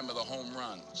 People remember the home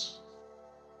runs.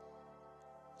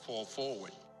 Fall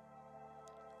forward.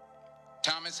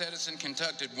 Thomas Edison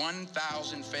conducted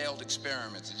 1,000 failed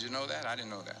experiments. Did you know that? I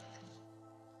didn't know that.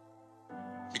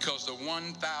 Because the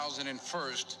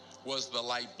 1,001st was the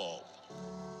light bulb.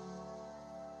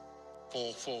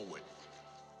 Fall forward.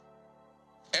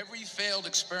 Every failed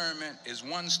experiment is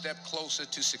one step closer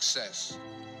to success.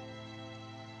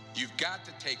 You've got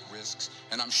to take risks,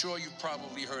 and I'm sure you've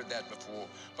probably heard that before,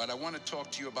 but I want to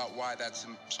talk to you about why that's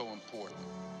so important.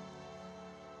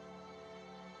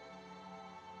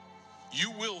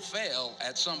 You will fail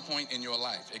at some point in your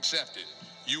life. Accept it.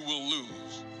 You will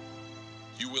lose.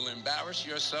 You will embarrass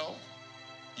yourself.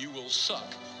 You will suck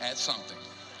at something.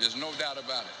 There's no doubt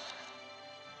about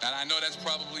it. And I know that's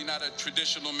probably not a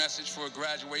traditional message for a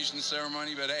graduation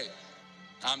ceremony, but hey,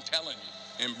 I'm telling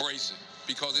you, embrace it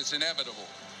because it's inevitable.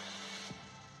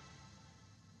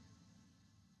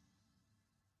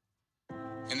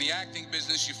 In the acting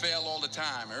business, you fail all the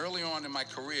time. Early on in my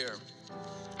career,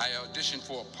 I auditioned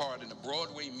for a part in a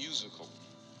Broadway musical.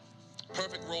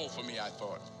 Perfect role for me, I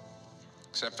thought,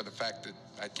 except for the fact that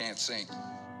I can't sing.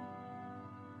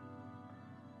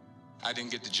 I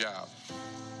didn't get the job.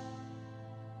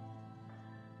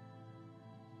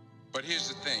 But here's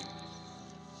the thing.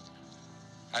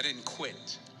 I didn't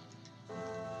quit.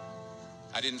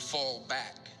 I didn't fall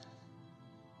back.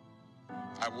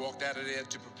 I walked out of there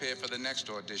to prepare for the next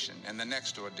audition, and the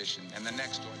next audition, and the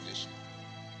next audition.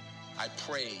 I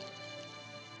prayed.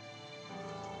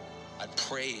 I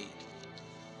prayed.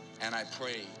 And I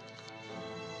prayed.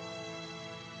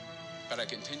 But I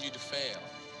continued to fail,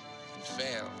 and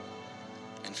fail,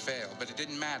 and fail. But it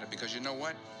didn't matter because you know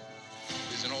what?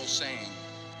 There's an old saying.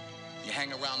 You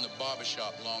hang around the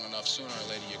barbershop long enough, sooner or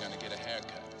later you're going to get a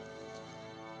haircut.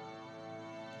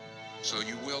 So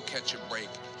you will catch a break,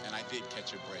 and I did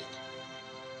catch a break.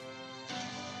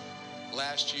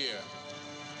 Last year,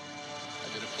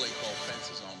 I did a play called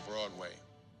Fences on Broadway.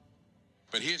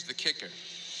 But here's the kicker.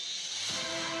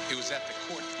 It was at the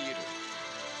Court Theater.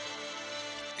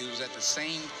 It was at the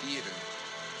same theater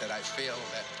that I failed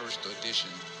that first audition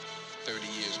 30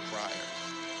 years prior.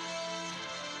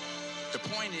 The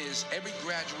point is, every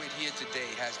graduate here today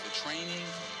has the training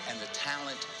and the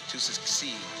talent to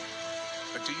succeed.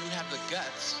 But do you have the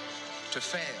guts to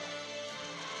fail?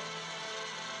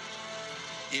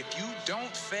 If you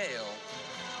don't fail,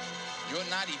 you're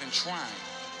not even trying.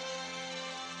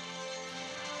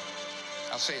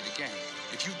 I'll say it again.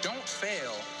 If you don't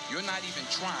fail, you're not even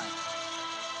trying.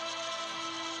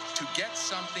 To get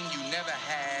something you never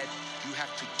had, you have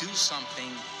to do something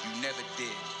you never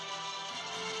did.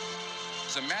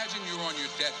 So imagine you're on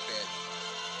your deathbed,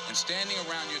 and standing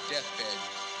around your deathbed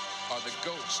are the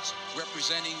ghosts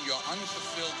representing your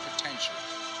unfulfilled potential.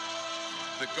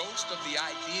 The ghost of the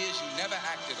ideas you never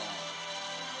acted on.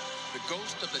 The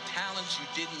ghost of the talents you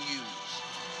didn't use.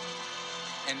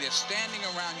 And they're standing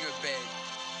around your bed,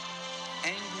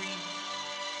 angry,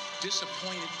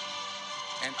 disappointed,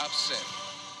 and upset.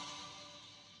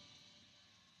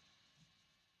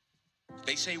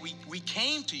 They say, we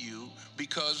came to you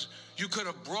because you could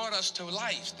have brought us to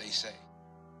life, they say.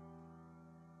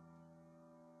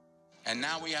 And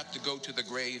now we have to go to the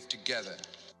grave together.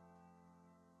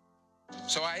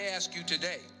 So I ask you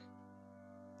today,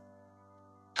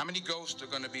 how many ghosts are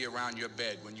going to be around your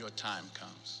bed when your time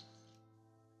comes?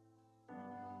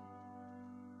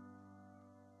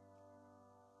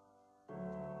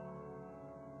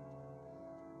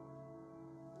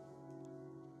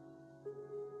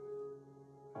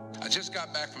 I just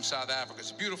got back from South Africa.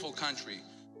 It's a beautiful country,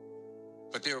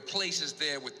 but there are places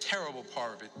there with terrible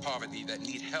poverty that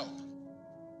need help.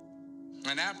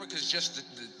 And Africa is just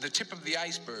the tip of the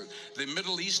iceberg. The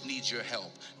Middle East needs your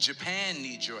help. Japan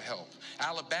needs your help.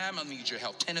 Alabama needs your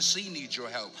help. Tennessee needs your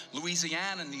help.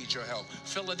 Louisiana needs your help.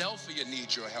 Philadelphia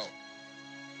needs your help.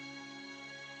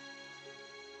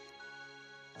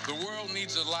 The world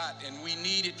needs a lot, and we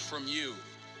need it from you.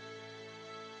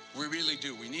 We really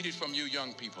do. We need it from you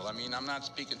young people. I mean, I'm not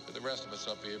speaking for the rest of us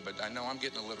up here, but I know I'm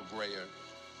getting a little grayer.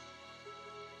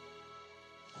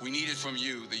 We need it from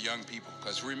you, the young people,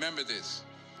 because remember this.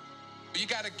 You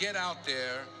got to get out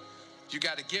there. You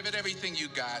got to give it everything you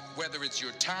got, whether it's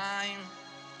your time,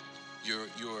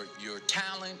 your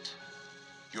talent,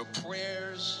 your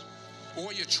prayers,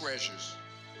 or your treasures.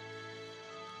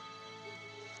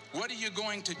 What are you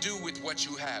going to do with what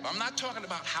you have? I'm not talking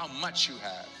about how much you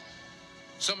have.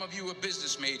 Some of you are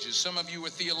business majors. Some of you are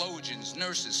theologians,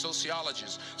 nurses,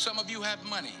 sociologists. Some of you have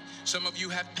money. Some of you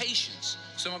have patience.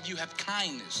 Some of you have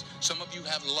kindness. Some of you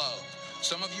have love.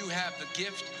 Some of you have the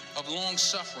gift of long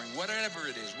suffering. Whatever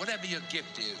it is, whatever your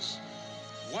gift is,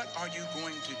 what are you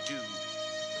going to do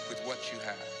with what you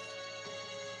have?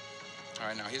 All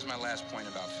right, now here's my last point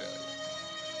about failure.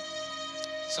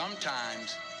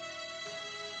 Sometimes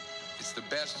it's the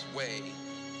best way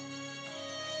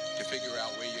to figure out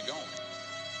where you're going.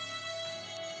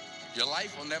 Your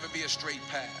life will never be a straight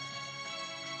path.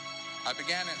 I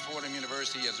began at Fordham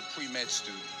University as a pre-med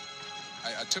student.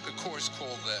 I took a course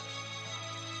called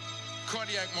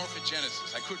cardiac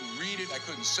morphogenesis. I couldn't read it, I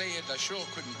couldn't say it, I sure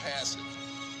couldn't pass it.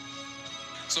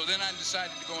 So then I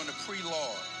decided to go into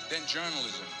pre-law, then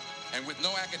journalism. And with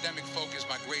no academic focus,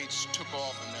 my grades took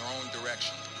off in their own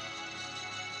direction.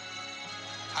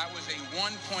 I was a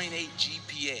 1.8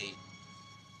 GPA.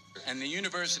 And the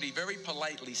university very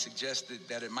politely suggested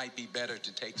that it might be better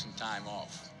to take some time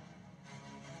off.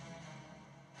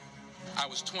 I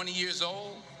was 20 years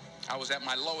old. I was at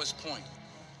my lowest point.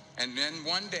 And then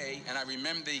one day, and I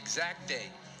remember the exact day,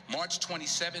 March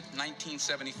 27th,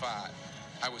 1975,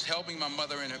 I was helping my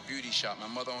mother in her beauty shop. My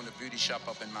mother owned a beauty shop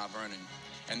up in Mount Vernon.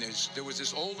 And there was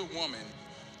this older woman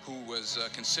who was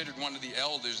considered one of the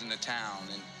elders in the town.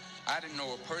 And I didn't know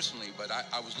her personally, but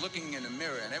I was looking in the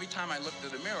mirror, and every time I looked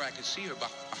at the mirror, I could see her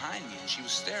behind me, and she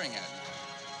was staring at me.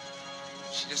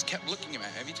 She just kept looking at me.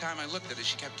 Every time I looked at her,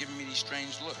 she kept giving me these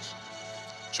strange looks.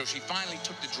 So she finally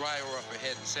took the dryer off her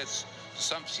head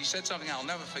and she said something I'll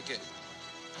never forget.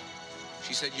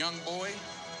 She said, "Young boy,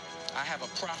 I have a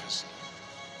prophecy,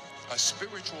 a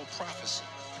spiritual prophecy."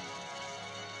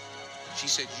 She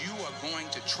said, "You are going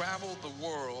to travel the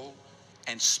world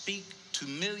and speak to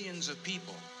millions of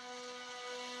people."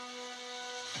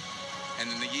 And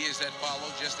in the years that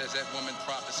followed, just as that woman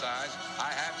prophesied,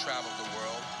 I have traveled the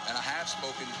world and I have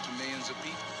spoken to millions of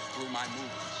people through my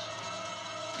movies.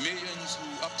 Millions who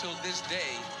up till this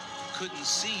day couldn't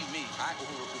see me.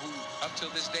 Who up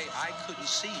till this day I couldn't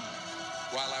see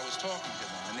while I was talking to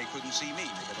them, and they couldn't see me.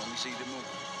 They could only see the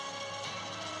movie.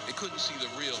 They couldn't see the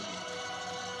real me.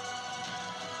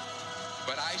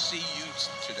 But I see you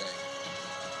today,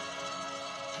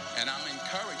 and I'm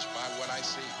encouraged by what I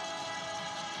see.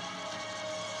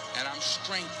 And I'm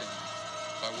strengthened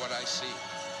by what I see.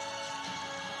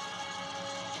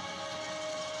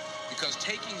 Because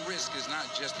taking risk is not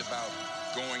just about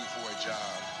going for a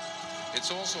job. It's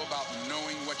also about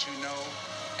knowing what you know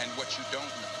and what you don't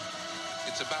know.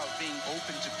 It's about being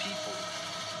open to people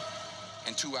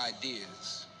and to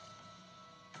ideas.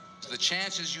 The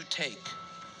chances you take,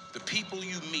 the people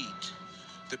you meet,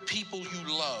 the people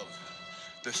you love,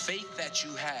 the faith that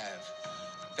you have,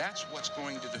 that's what's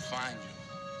going to define you.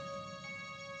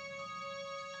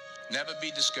 Never be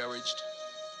discouraged.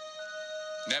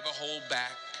 Never hold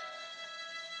back.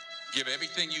 Give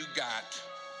everything you got.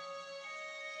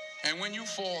 And when you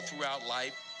fall throughout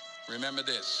life, remember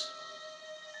this: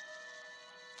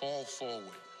 fall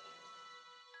forward.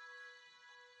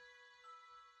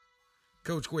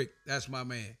 Coach Quick, that's my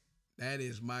man. That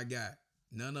is my guy.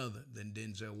 None other than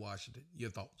Denzel Washington. Your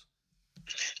thoughts?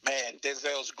 Man,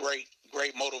 Denzel's great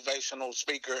motivational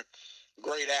speaker,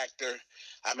 great actor.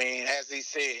 I mean, as he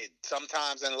said,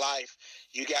 sometimes in life,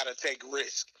 you got to take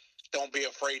risk. Don't be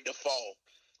afraid to fall.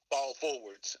 Fall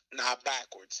forwards, not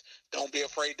backwards. Don't be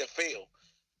afraid to fail.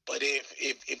 But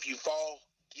if you fall,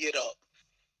 get up.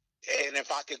 And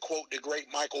if I could quote the great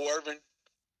Michael Irvin,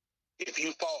 if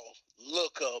you fall,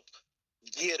 look up,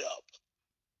 get up,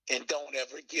 and don't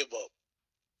ever give up.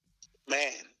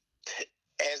 Man,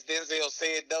 as Denzel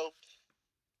said, though,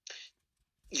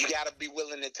 you got to be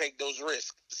willing to take those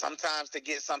risks. Sometimes to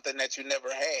get something that you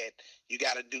never had, you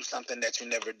got to do something that you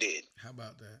never did. How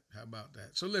about that?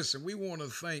 So listen, we want to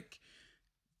thank,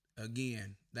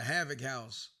 again, the Havoc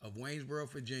House of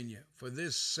Waynesboro, Virginia, for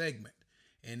this segment.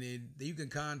 And you can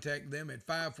contact them at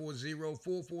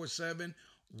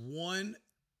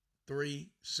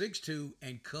 540-447-1362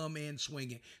 and come in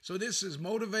swinging. So this is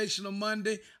Motivational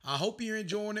Monday. I hope you're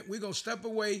enjoying it. We're going to step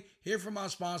away, hear from our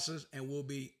sponsors, and we'll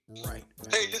be right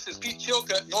back. Hey, this is Pete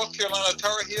Chilcutt, North Carolina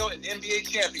Tar Heel and NBA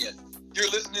champion. You're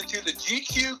listening to the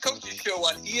GQ Coaches Show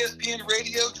on ESPN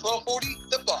Radio 1240,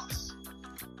 The Boss.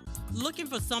 Looking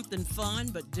for something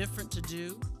fun but different to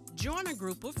do? Join a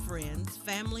group of friends,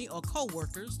 family, or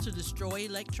co-workers to destroy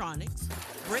electronics,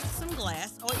 break some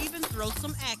glass, or even throw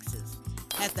some axes.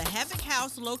 At the Havoc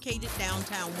House located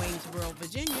downtown Waynesboro,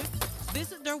 Virginia,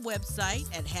 visit their website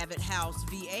at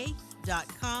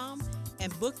havochouseva.com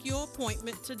and book your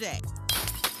appointment today.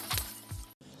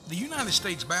 The United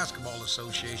States Basketball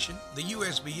Association, the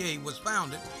USBA, was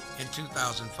founded in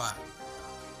 2005.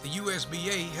 The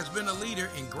USBA has been a leader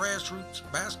in grassroots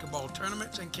basketball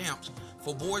tournaments and camps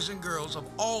for boys and girls of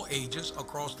all ages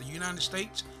across the United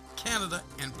States, Canada,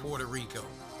 and Puerto Rico.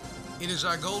 It is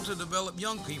our goal to develop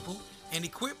young people and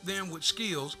equip them with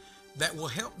skills that will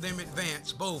help them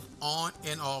advance both on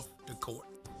and off the court.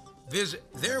 Visit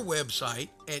their website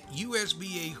at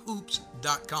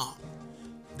usbahoops.com.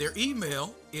 Their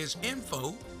email is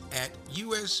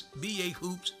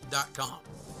info@usbahoops.com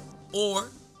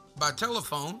or by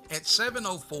telephone at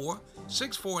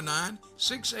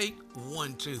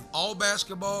 704-649-6812. All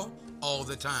basketball, all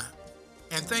the time.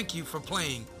 And thank you for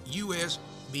playing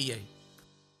USBA.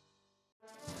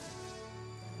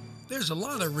 There's a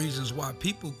lot of reasons why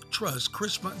people trust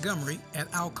Chris Montgomery at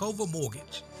Alcova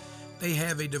Mortgage. They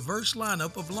have a diverse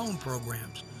lineup of loan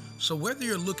programs. So whether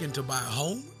you're looking to buy a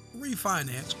home,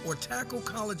 refinance, or tackle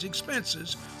college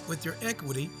expenses with your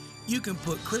equity, you can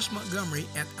put Chris Montgomery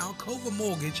at Alcova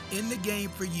Mortgage in the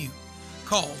game for you.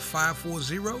 Call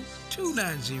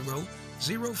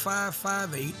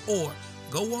 540-290-0558 or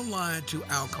go online to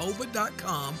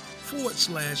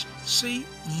alcova.com/C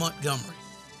Montgomery.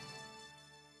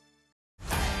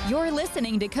 You're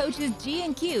listening to Coaches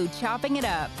G&Q Chopping It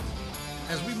Up.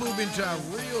 As we move into our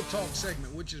Real Talk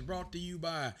segment, which is brought to you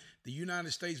by the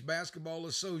United States Basketball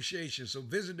Association. So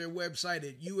visit their website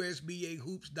at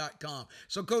usbahoops.com.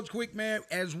 So Coach Quick, man,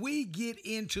 as we get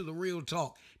into the Real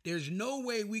Talk, there's no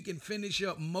way we can finish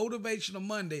up Motivational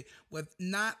Monday with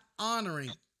not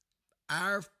honoring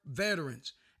our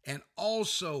veterans and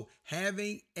also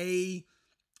having a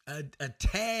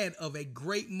tad of a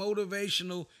great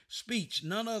motivational speech,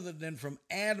 none other than from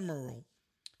Admiral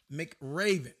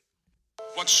McRaven.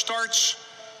 What starts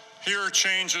here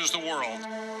changes the world.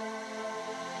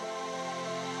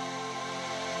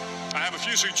 I have a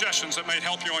few suggestions that may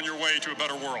help you on your way to a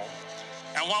better world.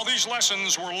 And while these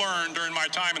lessons were learned during my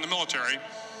time in the military,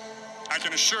 I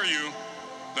can assure you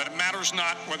that it matters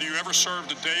not whether you ever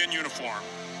served a day in uniform.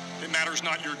 It matters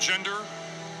not your gender,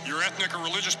 your ethnic or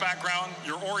religious background,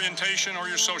 your orientation, or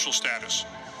your social status.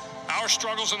 Our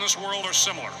struggles in this world are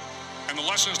similar, and the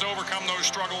lessons to overcome those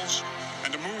struggles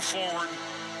and to move forward,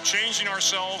 changing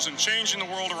ourselves and changing the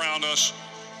world around us,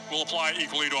 will apply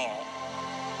equally to all.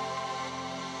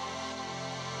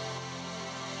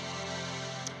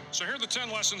 So here are the 10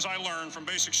 lessons I learned from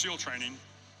basic SEAL training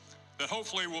that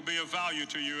hopefully will be of value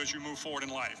to you as you move forward in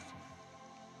life.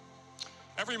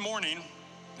 Every morning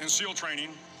in SEAL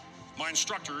training, my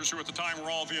instructors, who at the time were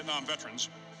all Vietnam veterans,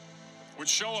 would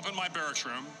show up in my barracks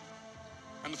room,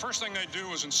 and the first thing they'd do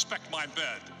was inspect my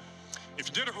bed. If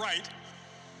you did it right,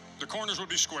 the corners would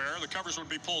be square, the covers would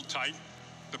be pulled tight,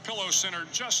 the pillow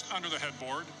centered just under the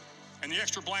headboard, and the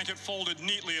extra blanket folded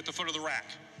neatly at the foot of the rack.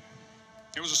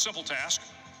 It was a simple task,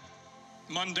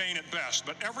 mundane at best,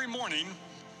 but every morning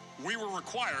we were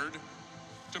required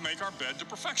to make our bed to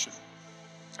perfection.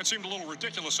 It seemed a little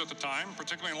ridiculous at the time,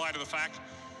 particularly in light of the fact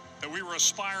that we were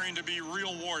aspiring to be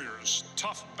real warriors,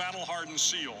 tough, battle-hardened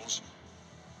SEALs.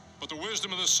 But the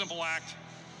wisdom of this simple act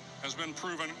has been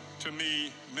proven to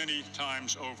me many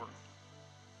times over.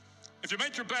 If you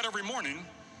make your bed every morning,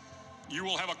 you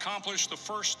will have accomplished the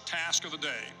first task of the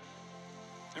day.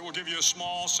 It will give you a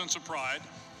small sense of pride,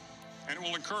 and it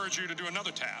will encourage you to do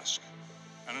another task,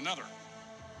 and another,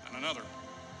 and another.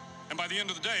 And by the end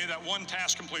of the day, that one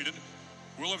task completed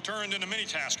will have turned into many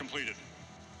tasks completed.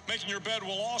 Making your bed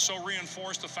will also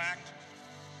reinforce the fact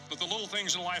that the little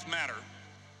things in life matter.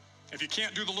 If you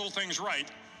can't do the little things right,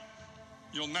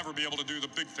 you'll never be able to do the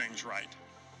big things right.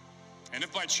 And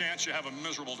if by chance you have a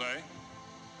miserable day,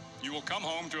 you will come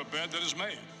home to a bed that is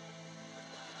made,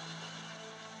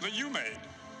 that you made.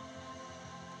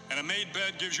 And a made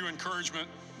bed gives you encouragement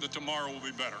that tomorrow will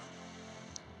be better.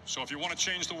 So if you want to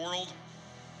change the world,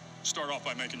 start off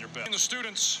by making your bed.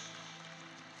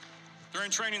 During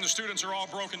training, the students are all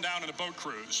broken down into boat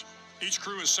crews. Each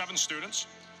crew is 7 students,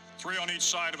 3 on each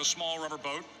side of a small rubber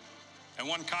boat, and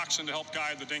 1 coxswain to help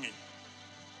guide the dinghy.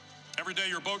 Every day,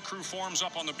 your boat crew forms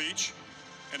up on the beach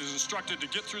and is instructed to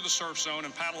get through the surf zone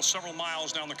and paddle several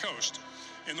miles down the coast.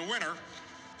 In the winter,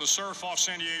 the surf off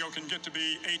San Diego can get to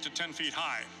be 8 to 10 feet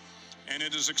high, and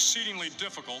it is exceedingly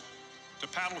difficult to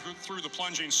paddle through the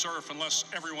plunging surf unless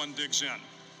everyone digs in.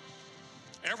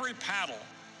 Every paddle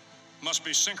must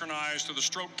be synchronized to the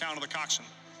stroke count of the coxswain.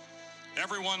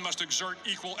 Everyone must exert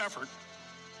equal effort,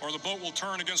 or the boat will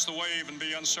turn against the wave and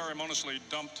be unceremoniously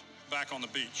dumped back on the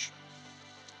beach.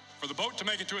 For the boat to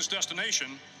make it to its destination,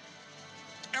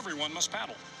 everyone must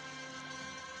paddle.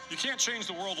 You can't change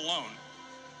the world alone.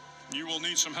 You will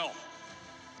need some help.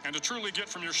 And to truly get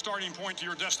from your starting point to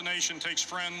your destination takes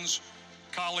friends,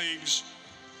 colleagues,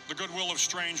 the goodwill of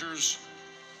strangers,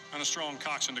 and a strong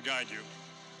coxswain to guide you.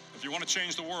 If you want to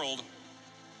change the world,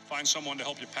 find someone to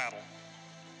help you paddle.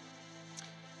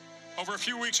 Over a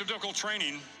few weeks of difficult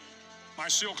training, my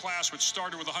SEAL class, which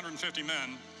started with 150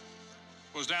 men,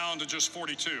 was down to just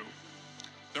 42.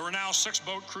 There were now 6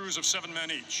 boat crews of 7 men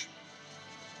each.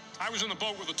 I was in the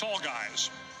boat with the tall guys,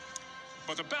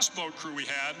 but the best boat crew we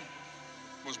had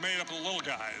was made up of the little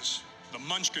guys, the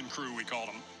Munchkin crew, we called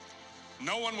them.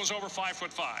 No one was over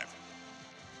 5'5".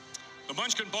 The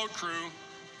Munchkin boat crew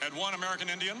had 1 American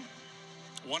Indian,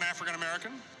 1 African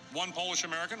American, 1 Polish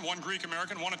American, 1 Greek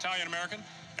American, 1 Italian American,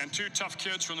 and 2 tough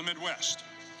kids from the Midwest.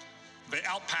 They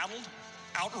out-paddled,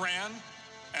 outran,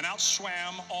 and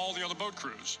outswam all the other boat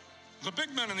crews. The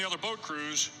big men in the other boat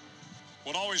crews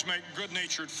would always make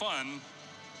good-natured fun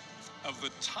of the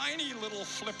tiny little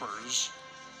flippers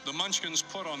the Munchkins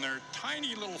put on their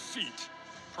tiny little feet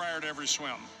prior to every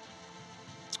swim.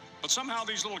 But somehow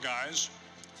these little guys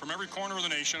from every corner of the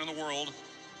nation and the world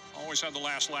always had the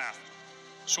last laugh,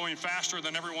 swimming faster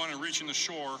than everyone and reaching the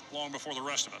shore long before the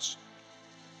rest of us.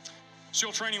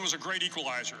 SEAL training was a great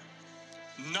equalizer.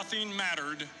 Nothing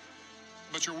mattered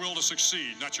but your will to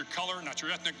succeed, not your color, not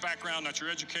your ethnic background, not your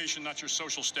education, not your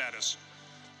social status.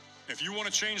 If you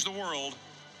want to change the world,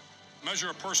 measure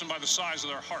a person by the size of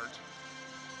their heart,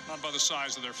 not by the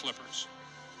size of their flippers.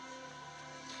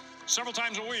 Several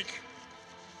times a week,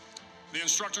 the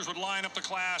instructors would line up the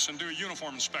class and do a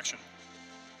uniform inspection.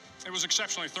 It was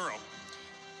exceptionally thorough.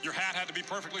 Your hat had to be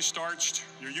perfectly starched,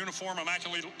 your uniform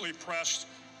immaculately pressed,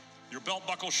 your belt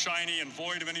buckle shiny and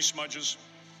void of any smudges.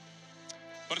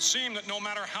 But it seemed that no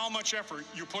matter how much effort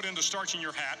you put into starching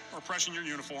your hat or pressing your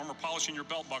uniform or polishing your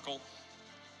belt buckle,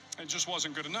 it just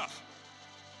wasn't good enough.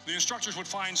 The instructors would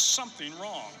find something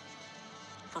wrong.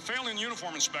 For failing the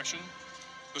uniform inspection,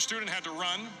 the student had to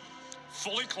run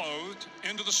fully clothed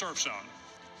into the surf zone,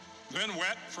 then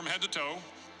wet from head to toe,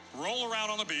 roll around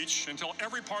on the beach until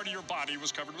every part of your body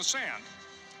was covered with sand.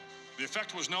 The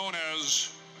effect was known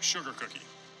as a sugar cookie.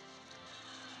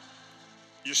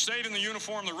 You stayed in the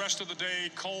uniform the rest of the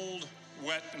day, cold,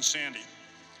 wet, and sandy.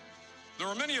 There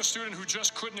were many a student who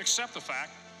just couldn't accept the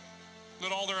fact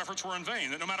that all their efforts were in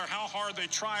vain, that no matter how hard they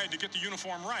tried to get the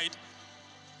uniform right,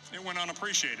 it went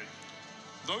unappreciated.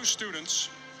 Those students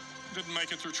didn't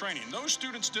make it through training. Those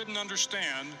students didn't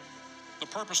understand the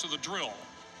purpose of the drill.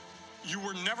 You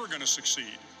were never going to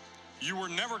succeed. You were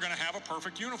never going to have a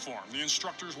perfect uniform. The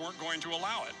instructors weren't going to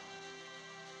allow it.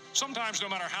 Sometimes, no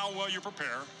matter how well you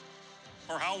prepare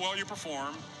or how well you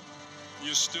perform,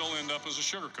 you still end up as a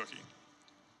sugar cookie.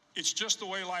 It's just the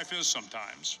way life is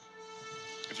sometimes.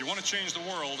 If you want to change the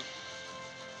world,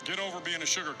 get over being a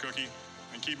sugar cookie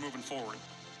and keep moving forward.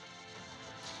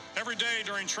 Every day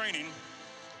during training,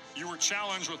 you were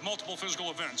challenged with multiple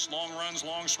physical events, long runs,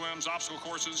 long swims, obstacle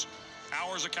courses,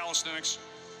 hours of calisthenics,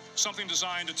 something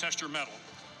designed to test your mettle.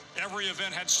 Every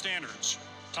event had standards,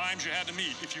 times you had to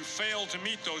meet. If you failed to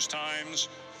meet those times,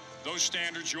 those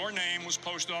standards, your name was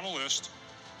posted on a list,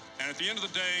 and at the end of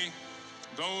the day,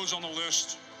 those on the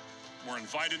list were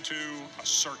invited to a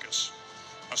circus.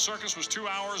 A circus was 2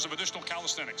 hours of additional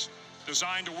calisthenics,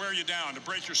 designed to wear you down, to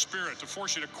break your spirit, to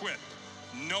force you to quit.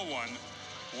 No one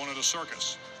wanted a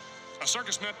circus. A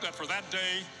circus meant that for that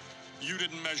day, you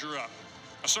didn't measure up.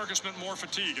 A circus meant more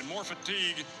fatigue, and more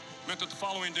fatigue meant that the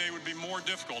following day would be more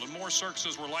difficult and more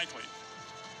circuses were likely.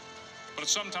 But at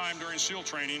some time during SEAL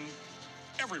training,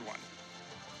 everyone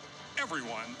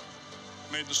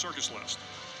made the circus list.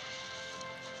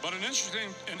 But an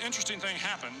interesting thing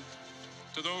happened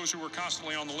to those who were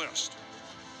constantly on the list.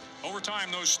 Over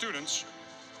time, those students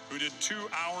who did 2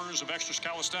 hours of extra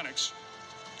calisthenics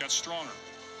got stronger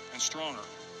and stronger.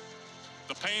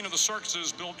 The pain of the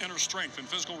circuses built inner strength and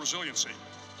physical resiliency.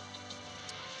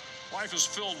 Life is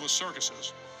filled with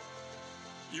circuses.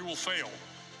 You will fail.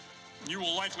 You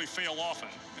will likely fail often.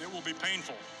 It will be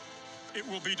painful. It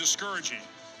will be discouraging.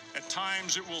 At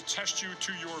times, it will test you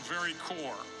to your very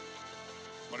core.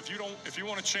 But if you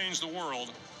want to change the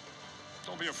world,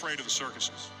 don't be afraid of the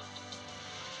circuses.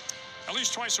 At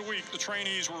least twice a week, the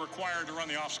trainees were required to run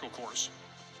the obstacle course.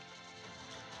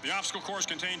 The obstacle course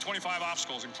contained 25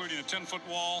 obstacles, including a 10-foot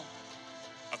wall,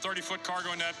 a 30-foot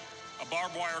cargo net, a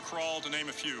barbed wire crawl, to name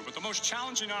a few. But the most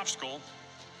challenging obstacle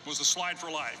was the slide for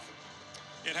life.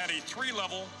 It had a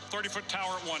 3-level, 30-foot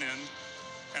tower at one end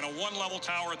and a 1-level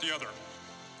tower at the other.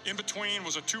 In between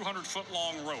was a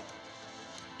 200-foot-long rope.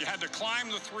 You had to climb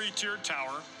the 3-tiered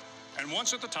tower, and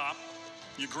once at the top,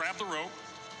 you grabbed the rope,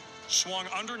 swung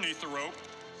underneath the rope,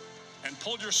 and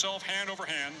pulled yourself hand over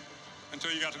hand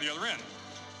until you got to the other end.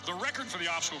 The record for the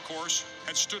obstacle course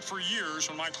had stood for years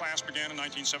when my class began in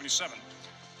 1977.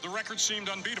 The record seemed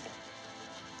unbeatable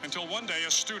until one day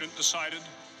a student decided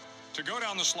to go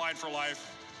down the slide for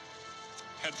life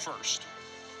head first.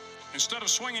 Instead of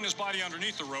swinging his body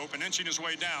underneath the rope and inching his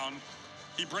way down,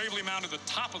 he bravely mounted the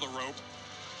top of the rope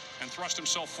and thrust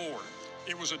himself forward.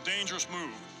 It was a dangerous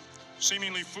move,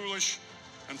 seemingly foolish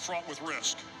and fraught with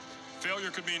risk. Failure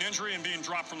could mean injury and being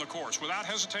dropped from the course. Without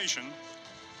hesitation,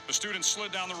 the student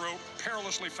slid down the rope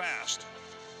perilously fast.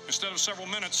 Instead of several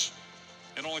minutes,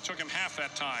 it only took him half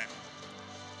that time.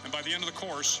 And by the end of the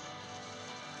course,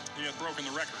 he had broken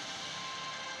the record.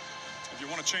 If you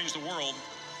want to change the world,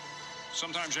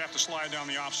 sometimes you have to slide down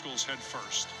the obstacles head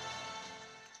first.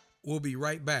 We'll be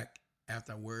right back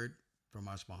after a word from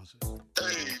our sponsors.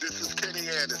 Hey, this is Kenny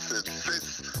Anderson,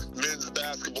 5th men's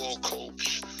basketball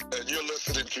coach, and you're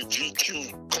listening to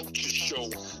GQ Coaches Show,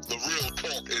 the real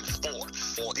talk in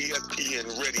sports, on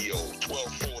ESPN Radio,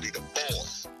 1240, The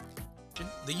Boss.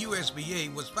 The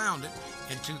USBA was founded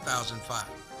in 2005.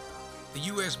 The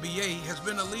USBA has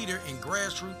been a leader in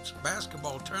grassroots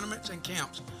basketball tournaments and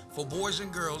camps for boys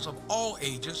and girls of all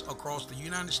ages across the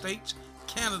United States,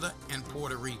 Canada, and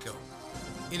Puerto Rico.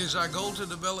 It is our goal to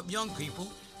develop young people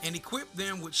and equip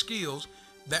them with skills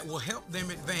that will help them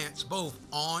advance both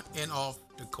on and off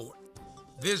the court.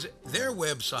 Visit their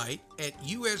website at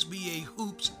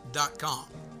usbahoops.com.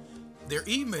 Their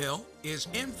email is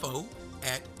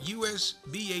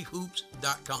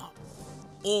info@usbahoops.com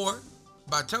or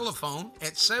by telephone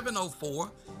at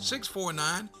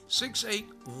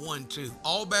 704-649-6812.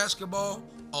 All basketball,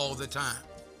 all the time.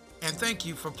 And thank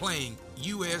you for playing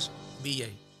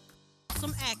USBA.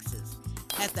 Some axes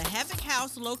at the Havoc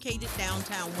House located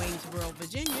downtown Waynesboro,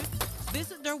 Virginia.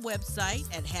 Visit their website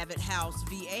at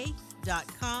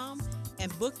havochouseva.com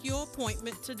and book your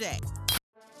appointment today.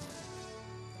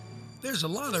 There's a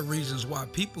lot of reasons why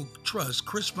people trust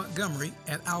Chris Montgomery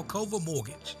at Alcova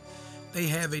Mortgage. They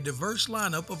have a diverse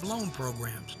lineup of loan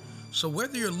programs, so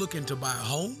whether you're looking to buy a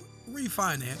home,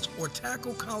 refinance, or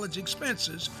tackle college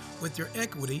expenses with your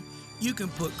equity, you can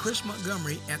put Chris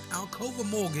Montgomery at Alcova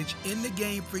Mortgage in the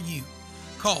game for you.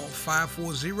 Call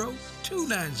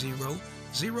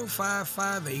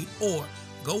 540-290-0558 or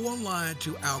go online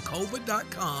to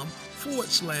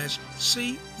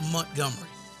alcova.com/C Montgomery.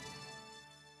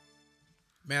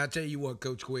 Man, I tell you what,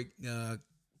 Coach Quick,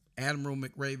 Admiral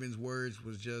McRaven's words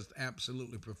was just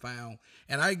absolutely profound.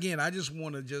 And I just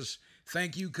want to just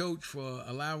thank you, Coach, for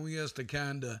allowing us to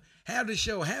kind of have the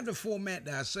show, have the format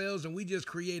to ourselves, and we just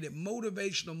created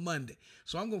Motivational Monday.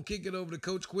 So I'm going to kick it over to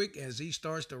Coach Quick as he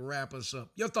starts to wrap us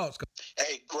up. Your thoughts, Coach?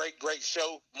 Hey, great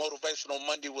show. Motivational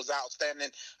Monday was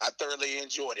outstanding. I thoroughly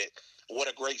enjoyed it. What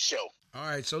a great show. All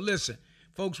right, so listen.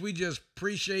 Folks, we just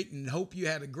appreciate and hope you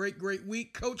had a great, great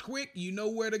week. Coach Quick, you know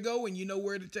where to go and you know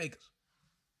where to take us.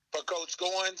 For Coach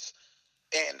Goins,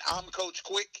 and I'm Coach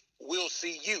Quick, we'll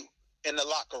see you in the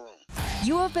locker room.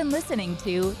 You have been listening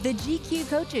to the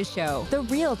GQ Coaches Show, the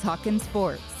real talk in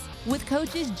sports, with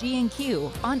Coaches G and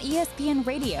Q on ESPN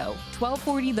Radio,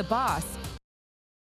 1240 The Boss,